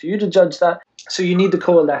leave it up to you to judge that. So you need the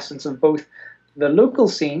coalescence of both the local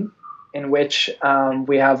scene, in which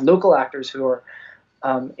we have local actors who are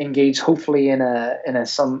engaged, hopefully in a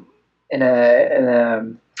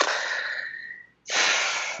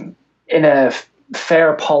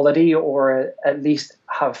fair polity, or at least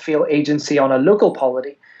feel agency on a local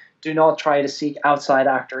polity. Do not try to seek outside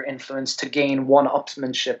actor influence to gain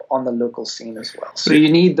one-upsmanship on the local scene as well. So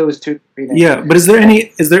you need those two. Yeah, but is there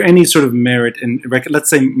any sort of merit in? Let's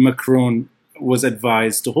say Macron was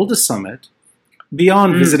advised to hold a summit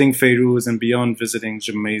beyond visiting Fayrouz and beyond visiting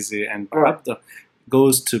Gemmayzeh and Abda,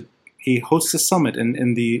 he hosts a summit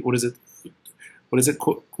in the what is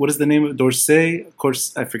the name of d'Orsay? Of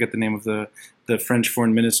course, I forget the name of the French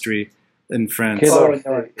Foreign Ministry in France.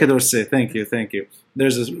 Quai d'Orsay. Thank you.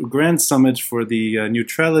 There's a grand summit for the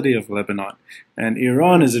neutrality of Lebanon, and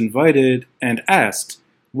Iran is invited and asked,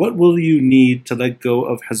 "What will you need to let go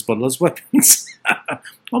of Hezbollah's weapons?"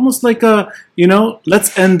 Almost like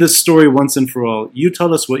let's end this story once and for all. You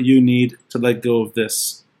tell us what you need to let go of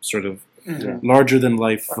this sort of larger than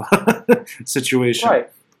life situation. Right.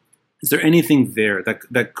 Is there anything there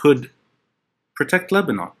that could protect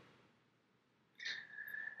Lebanon?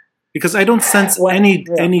 Because I don't sense I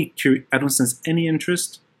don't sense any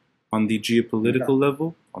interest on the geopolitical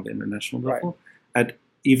level, on the international level, at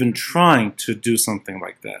even trying to do something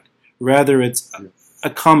like that. Rather, it's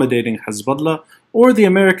accommodating Hezbollah or the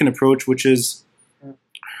American approach, which is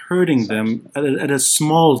hurting them at a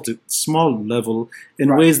small level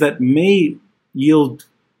in ways that may yield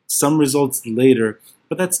some results later,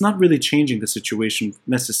 but that's not really changing the situation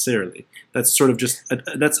necessarily. That's sort of just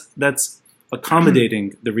that's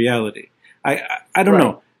accommodating the reality. I don't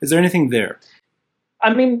know. Is there anything there?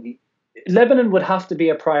 I mean, Lebanon would have to be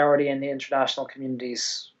a priority in the international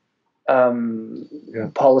community's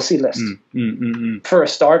policy list. For a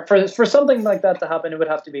start. For something like that to happen, it would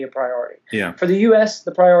have to be a priority. Yeah. For the US,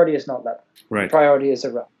 the priority is not Lebanon. Right. The priority is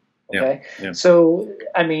Iran. Okay. Yeah. So,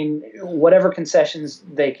 I mean, whatever concessions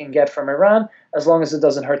they can get from Iran, as long as it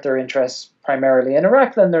doesn't hurt their interests primarily in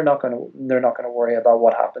Iraq, then they're not going to worry about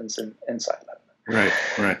what happens inside Lebanon.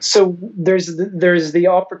 Right. So there's the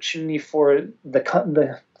opportunity for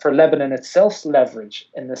for Lebanon itself's leverage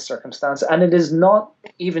in this circumstance, and it is not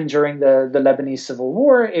even during the Lebanese civil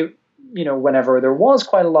war. Whenever there was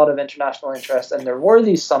quite a lot of international interest, and there were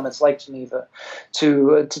these summits like Geneva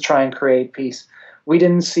to try and create peace, we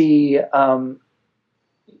didn't see that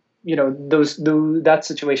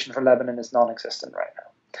situation for Lebanon is non-existent right now.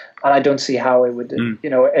 And I don't see how it would,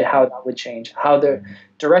 how that would change, how the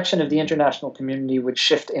direction of the international community would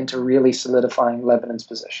shift into really solidifying Lebanon's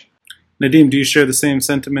position. Nadim, do you share the same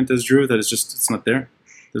sentiment as Drew, that it's not there?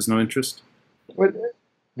 There's no interest? Well,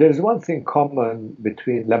 there's one thing common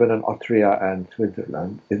between Lebanon, Austria, and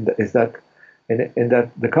Switzerland, is that in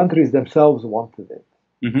that the countries themselves wanted it.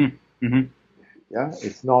 Mm-hmm. Yeah,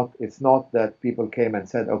 it's not that people came and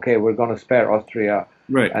said, okay, we're going to spare Austria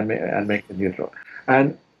and make it neutral.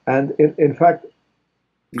 And in fact,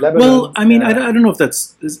 Lebanon. Well, I mean, I don't know if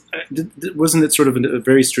wasn't it sort of a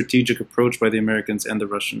very strategic approach by the Americans and the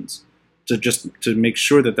Russians to make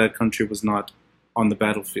sure that country was not on the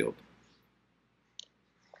battlefield?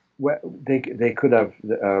 Well, they could have.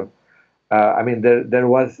 I mean, there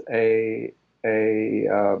was a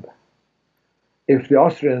if the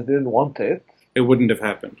Austrians didn't want it, it wouldn't have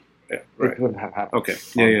happened. Yeah, right. It wouldn't have happened. Okay.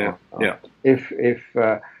 Yeah.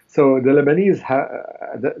 So the Lebanese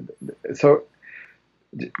so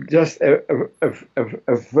just a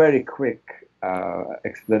very quick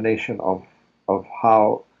explanation of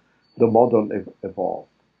how the model evolved.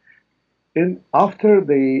 After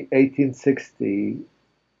the 1860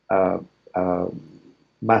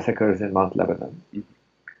 massacres in Mount Lebanon,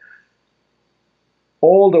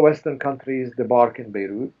 all the Western countries debark in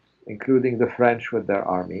Beirut, including the French with their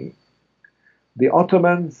army. The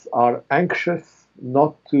Ottomans are anxious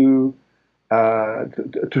not to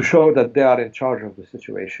show that they are in charge of the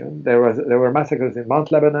situation. There were massacres in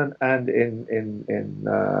Mount Lebanon and in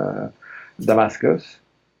Damascus.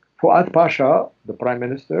 Fuad Pasha, the prime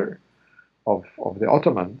minister of the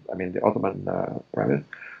Ottoman prime minister,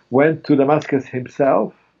 went to Damascus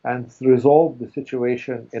himself and resolved the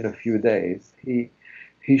situation in a few days. He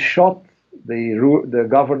shot the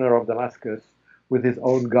governor of Damascus with his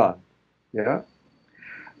own gun. Yeah,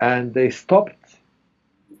 and they stopped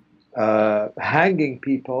hanging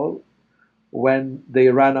people when they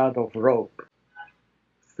ran out of rope.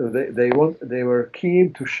 So they were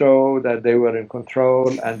keen to show that they were in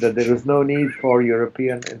control and that there was no need for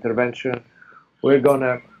European intervention. We're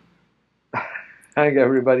gonna hang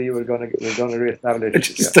everybody. We're gonna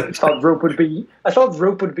reestablish. I thought rope would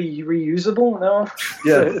be reusable. No.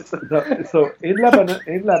 Yes. So in Lebanon,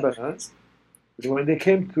 when they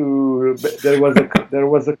came to, there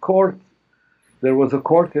was a court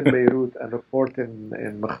in Beirut and a court in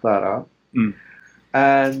Makhtara,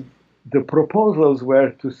 and the proposals were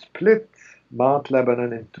to split Mount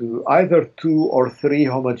Lebanon into either 2 or 3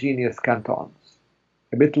 homogeneous cantons,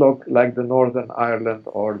 a bit like the Northern Ireland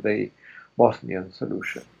or the Bosnian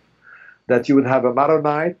solution. That you would have a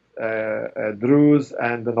Maronite, a Druze,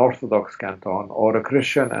 and an Orthodox canton, or a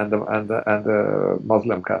Christian and a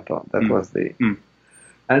Muslim canton. That was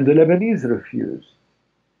and the Lebanese refused,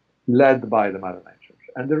 led by the Maronite Church.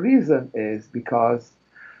 And the reason is because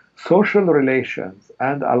social relations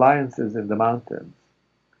and alliances in the mountains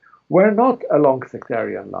were not along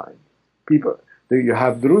sectarian lines. You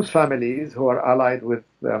have Druze families who are allied with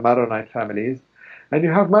Maronite families, and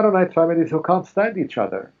you have Maronite families who can't stand each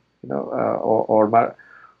other, or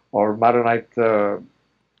Maronite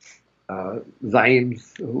zaims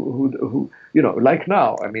who like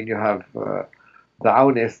now. I mean, you have the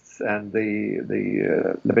Aunists and the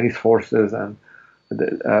Lebanese forces, and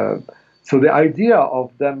so the idea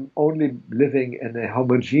of them only living in a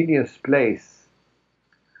homogeneous place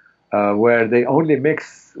where they only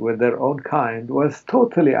mix with their own kind was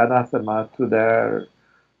totally anathema to their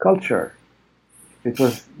culture.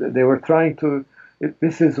 They were trying to.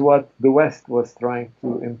 This is what the West was trying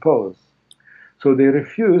to impose. So they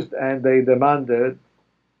refused, and they demanded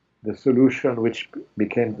the solution, which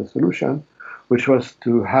became the solution, which was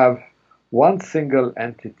to have one single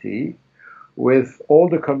entity with all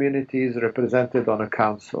the communities represented on a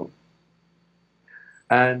council.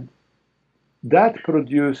 And that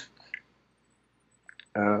produced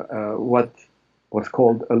what was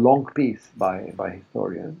called a long peace by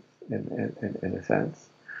historians, in a sense.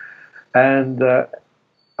 And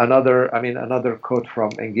another quote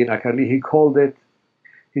from Engin Akarli,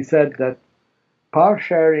 he said that power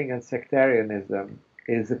sharing and sectarianism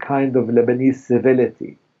is a kind of Lebanese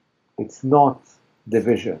civility. It's not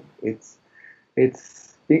division. It's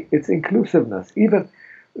inclusiveness. Even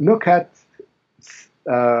look at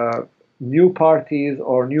new parties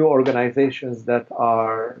or new organizations that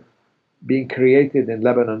are being created in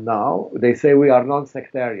Lebanon now. They say we are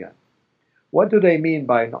non-sectarian. What do they mean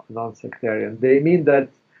by non-sectarian? They mean that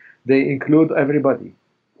they include everybody.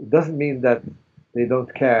 It doesn't mean that they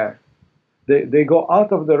don't care. They go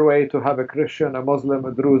out of their way to have a Christian, a Muslim,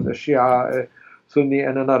 a Druze, a Shia, a Sunni,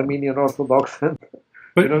 and an Armenian Orthodox. But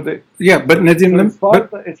but Nadim,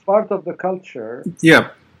 so it's part of the culture. Yeah,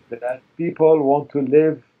 that people want to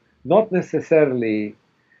live not necessarily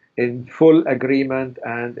in full agreement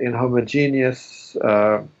and in homogeneous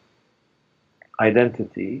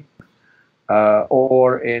identity,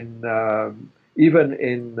 or even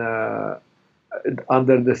in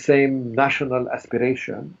under the same national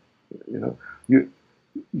aspiration.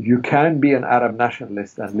 You can be an Arab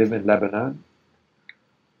nationalist and live in Lebanon,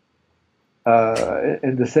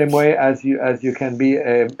 in the same way as you can be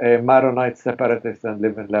a Maronite separatist and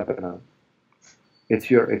live in Lebanon. It's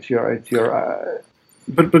your.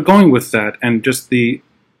 But going with that, and just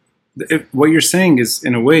what you're saying is,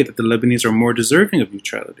 in a way, that the Lebanese are more deserving of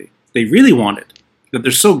neutrality. They really want it. That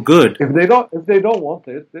they're so good. If they don't want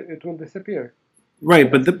it, it will disappear. Right,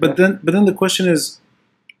 but then the question is,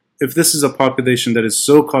 if this is a population that is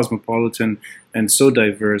so cosmopolitan and so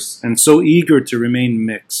diverse and so eager to remain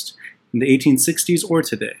mixed in the 1860s or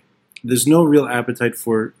today, there's no real appetite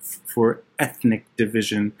for ethnic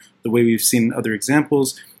division the way we've seen in other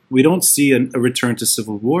examples. We don't see a return to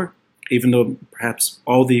civil war, even though perhaps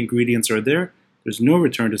all the ingredients are there. There's no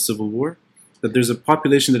return to civil war. That there's a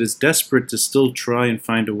population that is desperate to still try and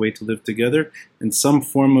find a way to live together in some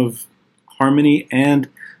form of harmony, and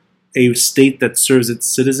a state that serves its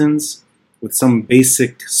citizens with some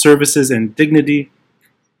basic services and dignity.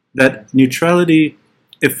 That neutrality,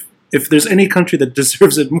 if there's any country that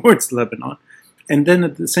deserves it more, it's Lebanon. And then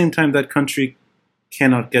at the same time, that country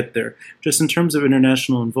cannot get there. Just in terms of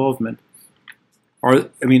international involvement,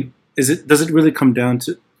 does it really come down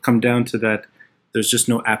to that? There's just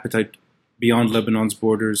no appetite beyond Lebanon's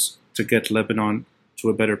borders to get Lebanon to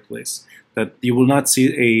a better place. That you will not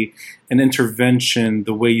see an intervention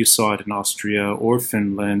the way you saw it in Austria or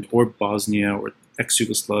Finland or Bosnia or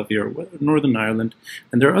ex-Yugoslavia or Northern Ireland.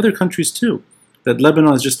 And there are other countries too. That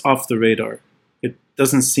Lebanon is just off the radar. It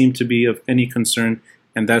doesn't seem to be of any concern,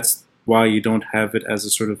 and that's why you don't have it as a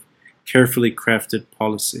sort of carefully crafted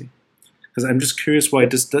policy. Because I'm just curious why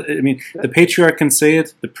the patriarch can say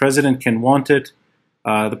it, the president can want it,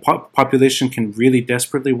 the population can really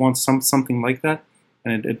desperately want something like that,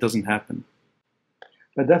 and it doesn't happen.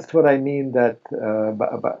 But that's what I mean that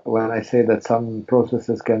when I say that some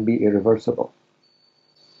processes can be irreversible.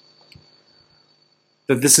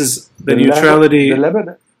 That this is the neutrality. The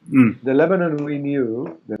Lebanon we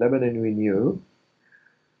knew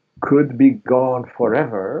could be gone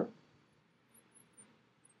forever,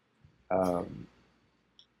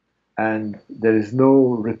 and there is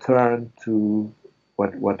no return to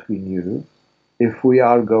what we knew if we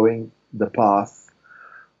are going the path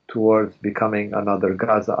towards becoming another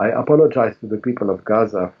Gaza. I apologize to the people of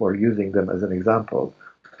Gaza for using them as an example,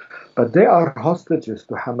 but they are hostages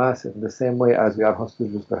to Hamas in the same way as we are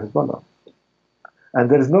hostages to Hezbollah. And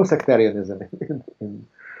there is no sectarianism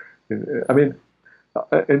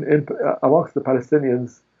amongst the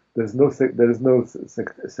Palestinians. There is no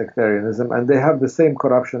sectarianism, and they have the same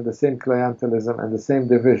corruption, the same clientelism, and the same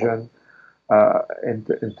division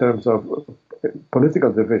in terms of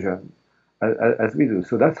political division as we do.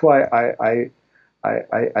 So that's why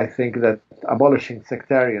I think that abolishing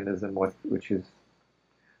sectarianism, which is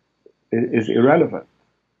irrelevant.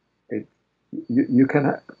 You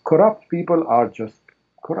can corrupt people are just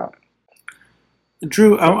corrupt.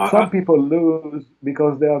 Drew, some people lose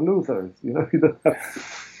because they are losers. You don't have.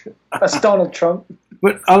 That's Donald Trump.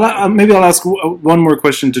 But maybe I'll ask one more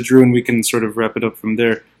question to Drew, and we can sort of wrap it up from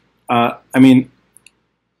there. Nadim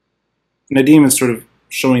is sort of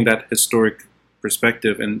showing that historic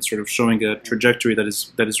perspective and sort of showing a trajectory that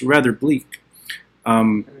is rather bleak.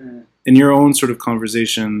 In your own sort of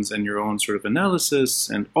conversations and your own sort of analysis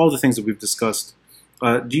and all the things that we've discussed,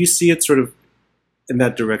 do you see it sort of in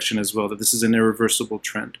that direction as well, that this is an irreversible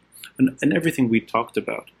trend? and everything we talked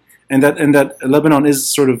about, and that Lebanon is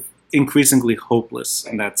sort of increasingly hopeless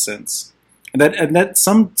in that sense, and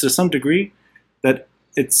that to some degree, that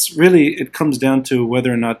it comes down to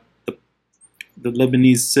whether or not the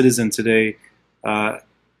Lebanese citizen today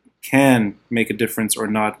can make a difference or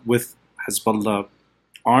not with Hezbollah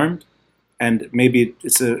armed, and maybe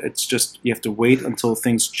it's just you have to wait until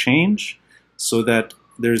things change, so that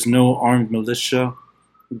there's no armed militia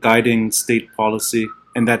guiding state policy,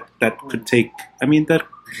 and that could take. I mean, that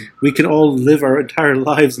we could all live our entire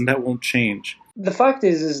lives, and that won't change. The fact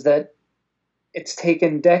is that it's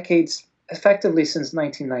taken decades, effectively since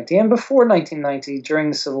 1990, and before 1990,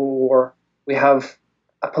 during the Civil War, we have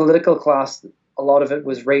a political class. A lot of it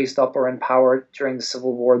was raised up or empowered during the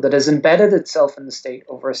Civil War that has embedded itself in the state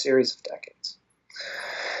over a series of decades.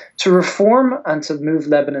 To reform and to move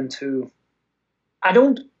Lebanon to, I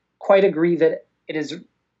don't quite agree that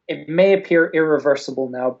it may appear irreversible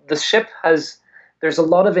now. The ship there's a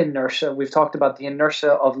lot of inertia. We've talked about the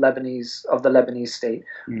inertia of the Lebanese state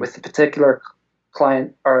with the particular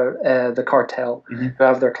client or the cartel who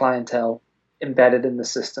have their clientele embedded in the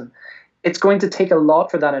system. It's going to take a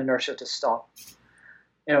lot for that inertia to stop.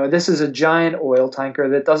 This is a giant oil tanker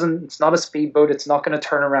it's not a speedboat. It's not going to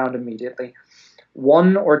turn around immediately.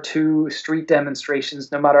 One or two street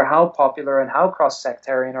demonstrations, no matter how popular and how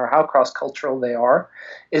cross-sectarian or how cross-cultural they are,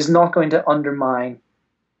 is not going to undermine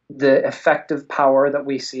the effective power that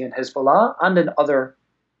we see in Hezbollah and in other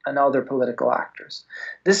political actors.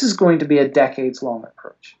 This is going to be a decades-long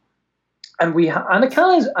approach, and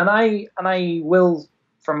I will,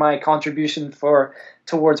 for my contribution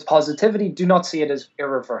towards positivity, do not see it as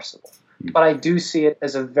irreversible, but I do see it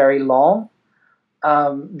as a very long,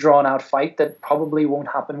 drawn-out fight that probably won't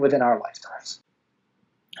happen within our lifetimes,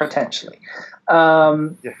 potentially.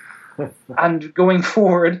 And going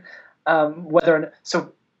forward,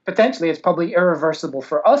 so potentially it's probably irreversible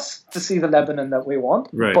for us to see the Lebanon that we want.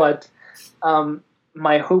 Right. But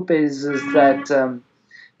my hope is that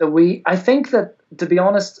I think that, to be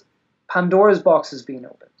honest, Pandora's box has been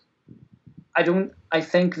opened. I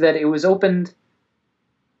think that it was opened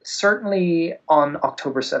certainly on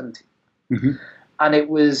October 17th. Mm-hmm. And it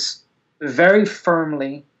was very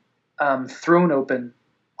firmly thrown open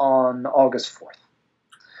on August 4th.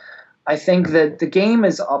 I think that the game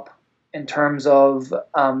is up in terms of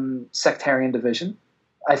sectarian division.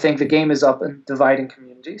 I think the game is up in dividing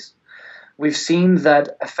communities. We've seen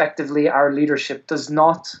that effectively our leadership does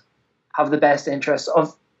not have the best interests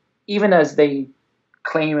of, even as they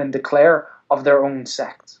claim and declare, of their own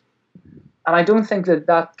sect. And I don't think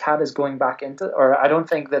that cat is going back into, or I don't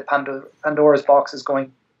think that Pandora's box is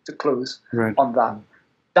going to close on that.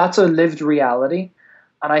 That's a lived reality.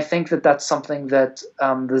 And I think that that's something that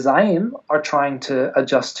the Zayim are trying to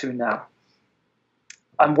adjust to now.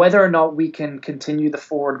 And whether or not we can continue the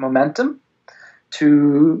forward momentum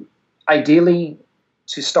to ideally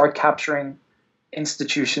to start capturing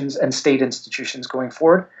institutions and state institutions going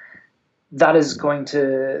forward, that's going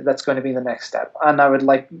to be the next step. And I would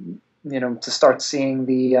like to start seeing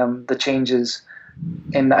the changes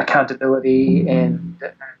in accountability, in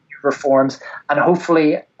reforms, and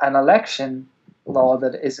hopefully an election law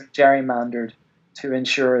that isn't gerrymandered to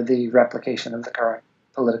ensure the replication of the current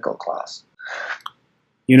political class.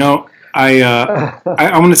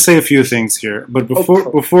 I want to say a few things here, but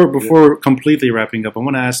before completely wrapping up, I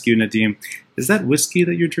want to ask you, Nadim, is that whiskey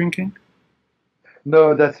that you're drinking?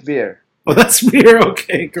 No, that's beer. Oh, that's beer.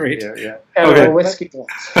 Okay, great. Yeah. Okay. Whiskey.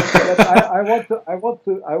 I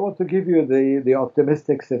want to give you the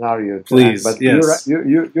optimistic scenario. Please, but yes.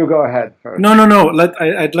 You go ahead first. No.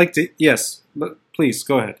 I'd like to. Yes, please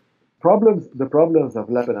go ahead. The problems of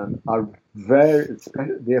Lebanon are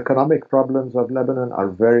the economic problems of Lebanon are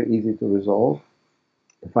very easy to resolve.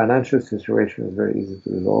 The financial situation is very easy to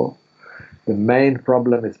resolve. The main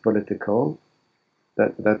problem is political.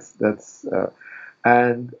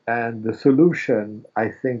 And the solution, I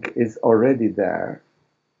think, is already there,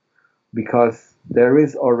 because there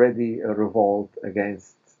is already a revolt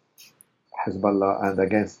against Hezbollah and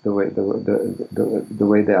against the way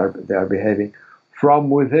they are behaving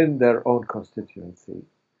from within their own constituency,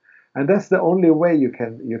 and that's the only way you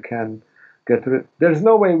can get rid. There's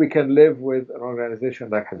no way we can live with an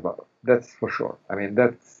organization like Hezbollah. That's for sure. I mean,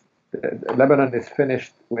 Lebanon is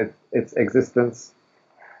finished with its existence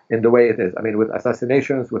in the way it is. I mean, with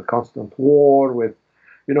assassinations, with constant war, with,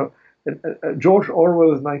 George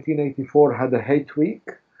Orwell's 1984 had a hate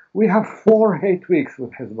week. We have 4 hate weeks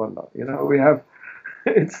with Hezbollah. We have,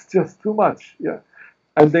 it's just too much. Yeah,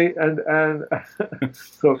 and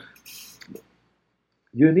so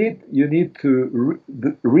you need to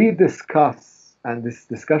rediscuss and this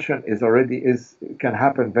discussion can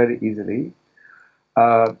happen very easily.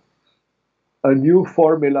 A new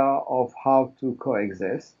formula of how to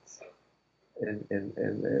coexist.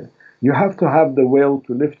 You have to have the will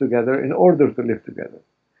to live together in order to live together.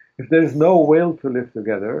 If there is no will to live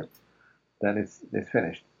together, then it's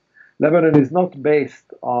finished. Lebanon is not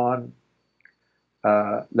based on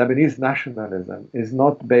Lebanese nationalism is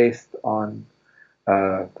not based on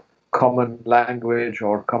common language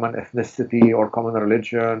or common ethnicity or common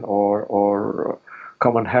religion or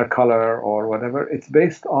common hair color or whatever. It's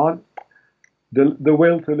based on the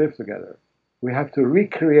will to live together. We have to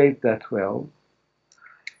recreate that will,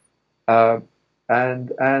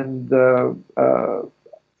 and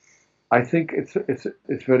I think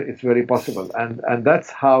it's very possible, and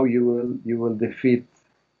that's how you will defeat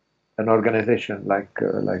an organization like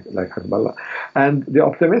Hezbollah. And the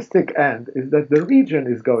optimistic end is that the region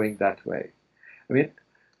is going that way. I mean,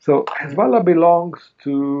 so Hezbollah belongs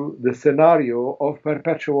to the scenario of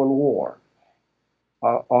perpetual war,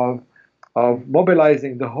 of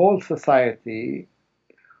mobilizing the whole society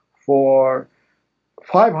for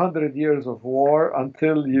 500 years of war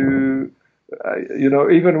until even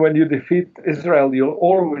when you defeat Israel, you'll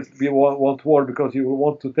always want war because you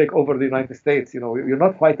want to take over the United States. You're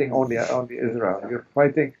not fighting only Israel. You're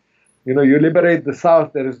fighting, you liberate the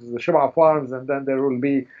south. There is the Sheba farms, and then there will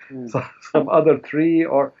be some other tree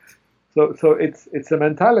so it's a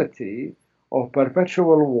mentality of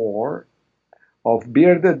perpetual war, of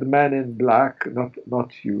bearded men in black,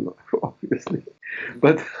 not you, obviously,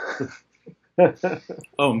 but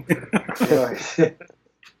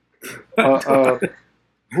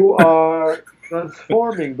who are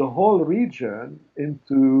transforming the whole region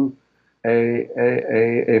into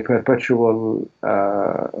a perpetual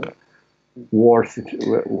war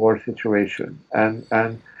situation, and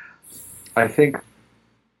I think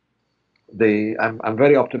I'm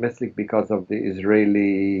very optimistic because of the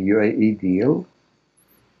Israeli UAE deal,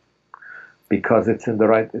 because it's in the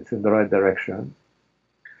right direction,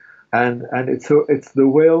 and it's the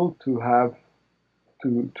will to have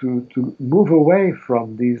to move away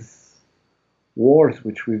from these wars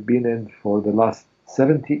which we've been in for the last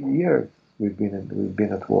 70 years. We've been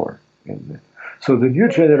at war. So the new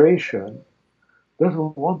generation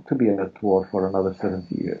doesn't want to be at war for another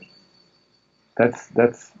 70 years.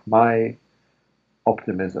 That's my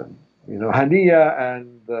optimism. Haniya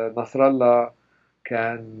and Nasrallah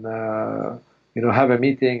can have a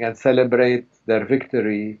meeting and celebrate their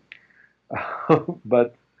victory,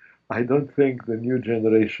 but I don't think the new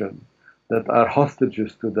generation that are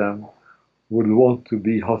hostages to them would want to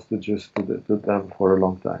be hostages to them for a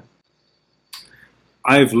long time.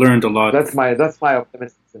 I've learned a lot. That's my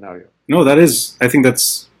optimistic scenario. No, I think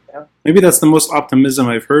that's maybe that's the most optimism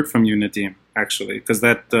I've heard from you, Nadim, actually, because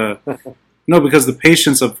because the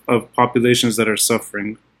patience of populations that are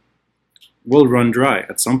suffering will run dry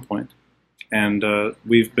at some point. And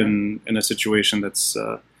we've been in a situation that's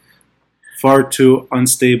far too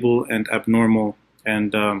unstable and abnormal.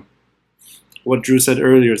 And what Drew said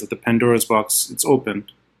earlier is that the Pandora's box, it's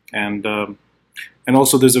opened. And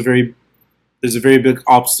also there's a very big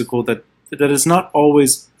obstacle that is not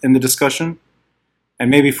always in the discussion. And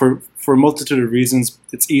maybe for a multitude of reasons,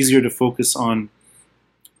 it's easier to focus on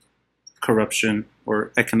corruption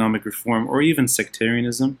or economic reform or even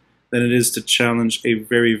sectarianism than it is to challenge a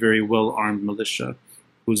very, very well-armed militia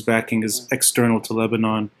whose backing is external to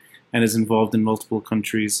Lebanon and is involved in multiple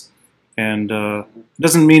countries. And it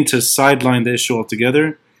doesn't mean to sideline the issue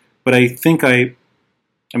altogether, but I think I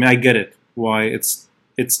get it, why it's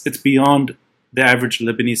beyond the average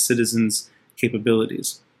Lebanese citizen's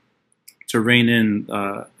capabilities to rein in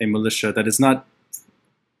a militia that is not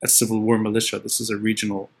a civil war militia. This is a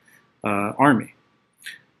regional army.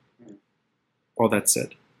 All that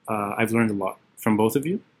said, I've learned a lot from both of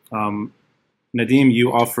you. Nadim,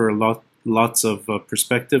 you offer lots of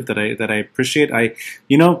perspective that I appreciate. I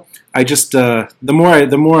just the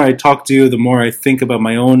more I talk to you, the more I think about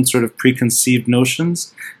my own sort of preconceived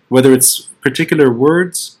notions, whether it's particular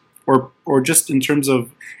words or just in terms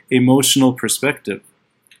of emotional perspective.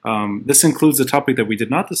 This includes a topic that we did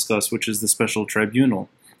not discuss, which is the special tribunal.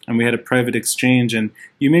 And we had a private exchange, and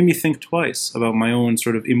you made me think twice about my own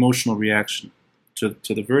sort of emotional reaction to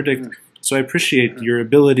the verdict. So I appreciate your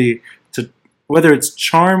ability to, whether it's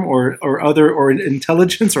charm or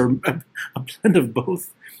intelligence or a blend of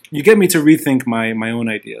both, you get me to rethink my own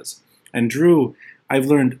ideas. And Drew, I've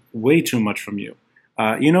learned way too much from you.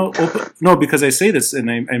 No, because I say this and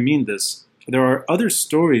I mean this. There are other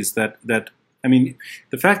stories that the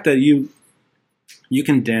fact that you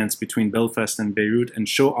can dance between Belfast and Beirut and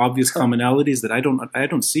show obvious commonalities that I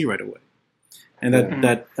don't see right away. And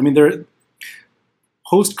that I mean, there are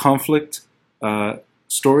post-conflict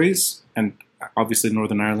stories, and obviously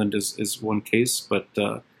Northern Ireland is one case, but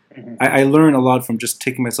I learn a lot from just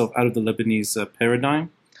taking myself out of the Lebanese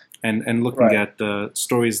paradigm and looking at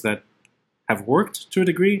stories that have worked to a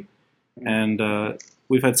degree. And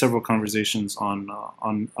we've had several conversations on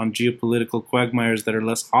geopolitical quagmires that are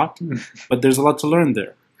less hot, but there's a lot to learn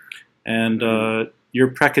there. And your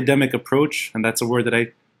pracademic approach, and that's a word that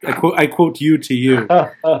I quote you to you,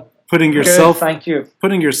 putting yourself, thank you,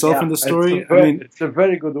 putting yourself in the story. It's a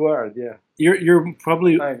very good word. Yeah, you're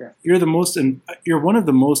probably you're one of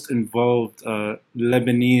the most involved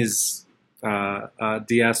Lebanese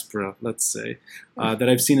diaspora, let's say, that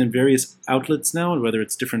I've seen in various outlets now, whether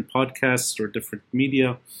it's different podcasts or different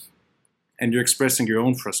media, and you're expressing your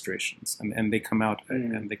own frustrations, and they come out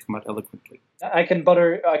and they come out eloquently. I can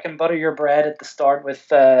butter your bread at the start with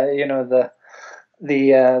the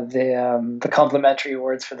complimentary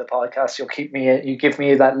words for the podcast. You give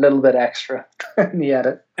me that little bit extra in the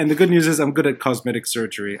edit. And the good news is I'm good at cosmetic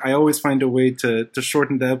surgery. I always find a way to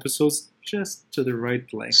shorten the episodes just to the right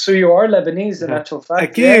length. So you are Lebanese in actual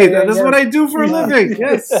fact. That's what I do for a living.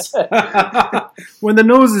 Yes. When the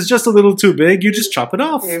nose is just a little too big, you just chop it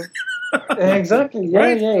off. Exactly. Yeah,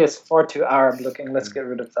 right? Yeah. It's far too Arab looking. Let's get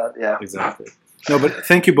rid of that. Yeah. Exactly. No, but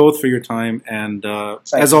thank you both for your time, and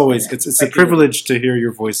as always, it's a privilege to hear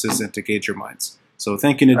your voices and to gauge your minds. So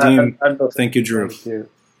thank you, Nadim. Thank you, Drew. Thank you.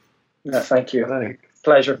 No, thank you.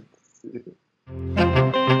 Pleasure.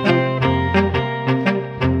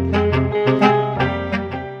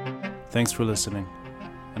 Thanks for listening,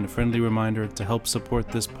 and a friendly reminder to help support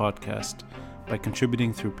this podcast by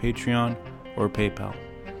contributing through Patreon or PayPal.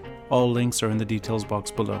 All links are in the details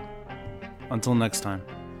box below. Until next time,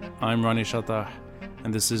 I'm Ronnie Shatah,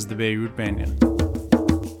 and this is the Beirut Banyan.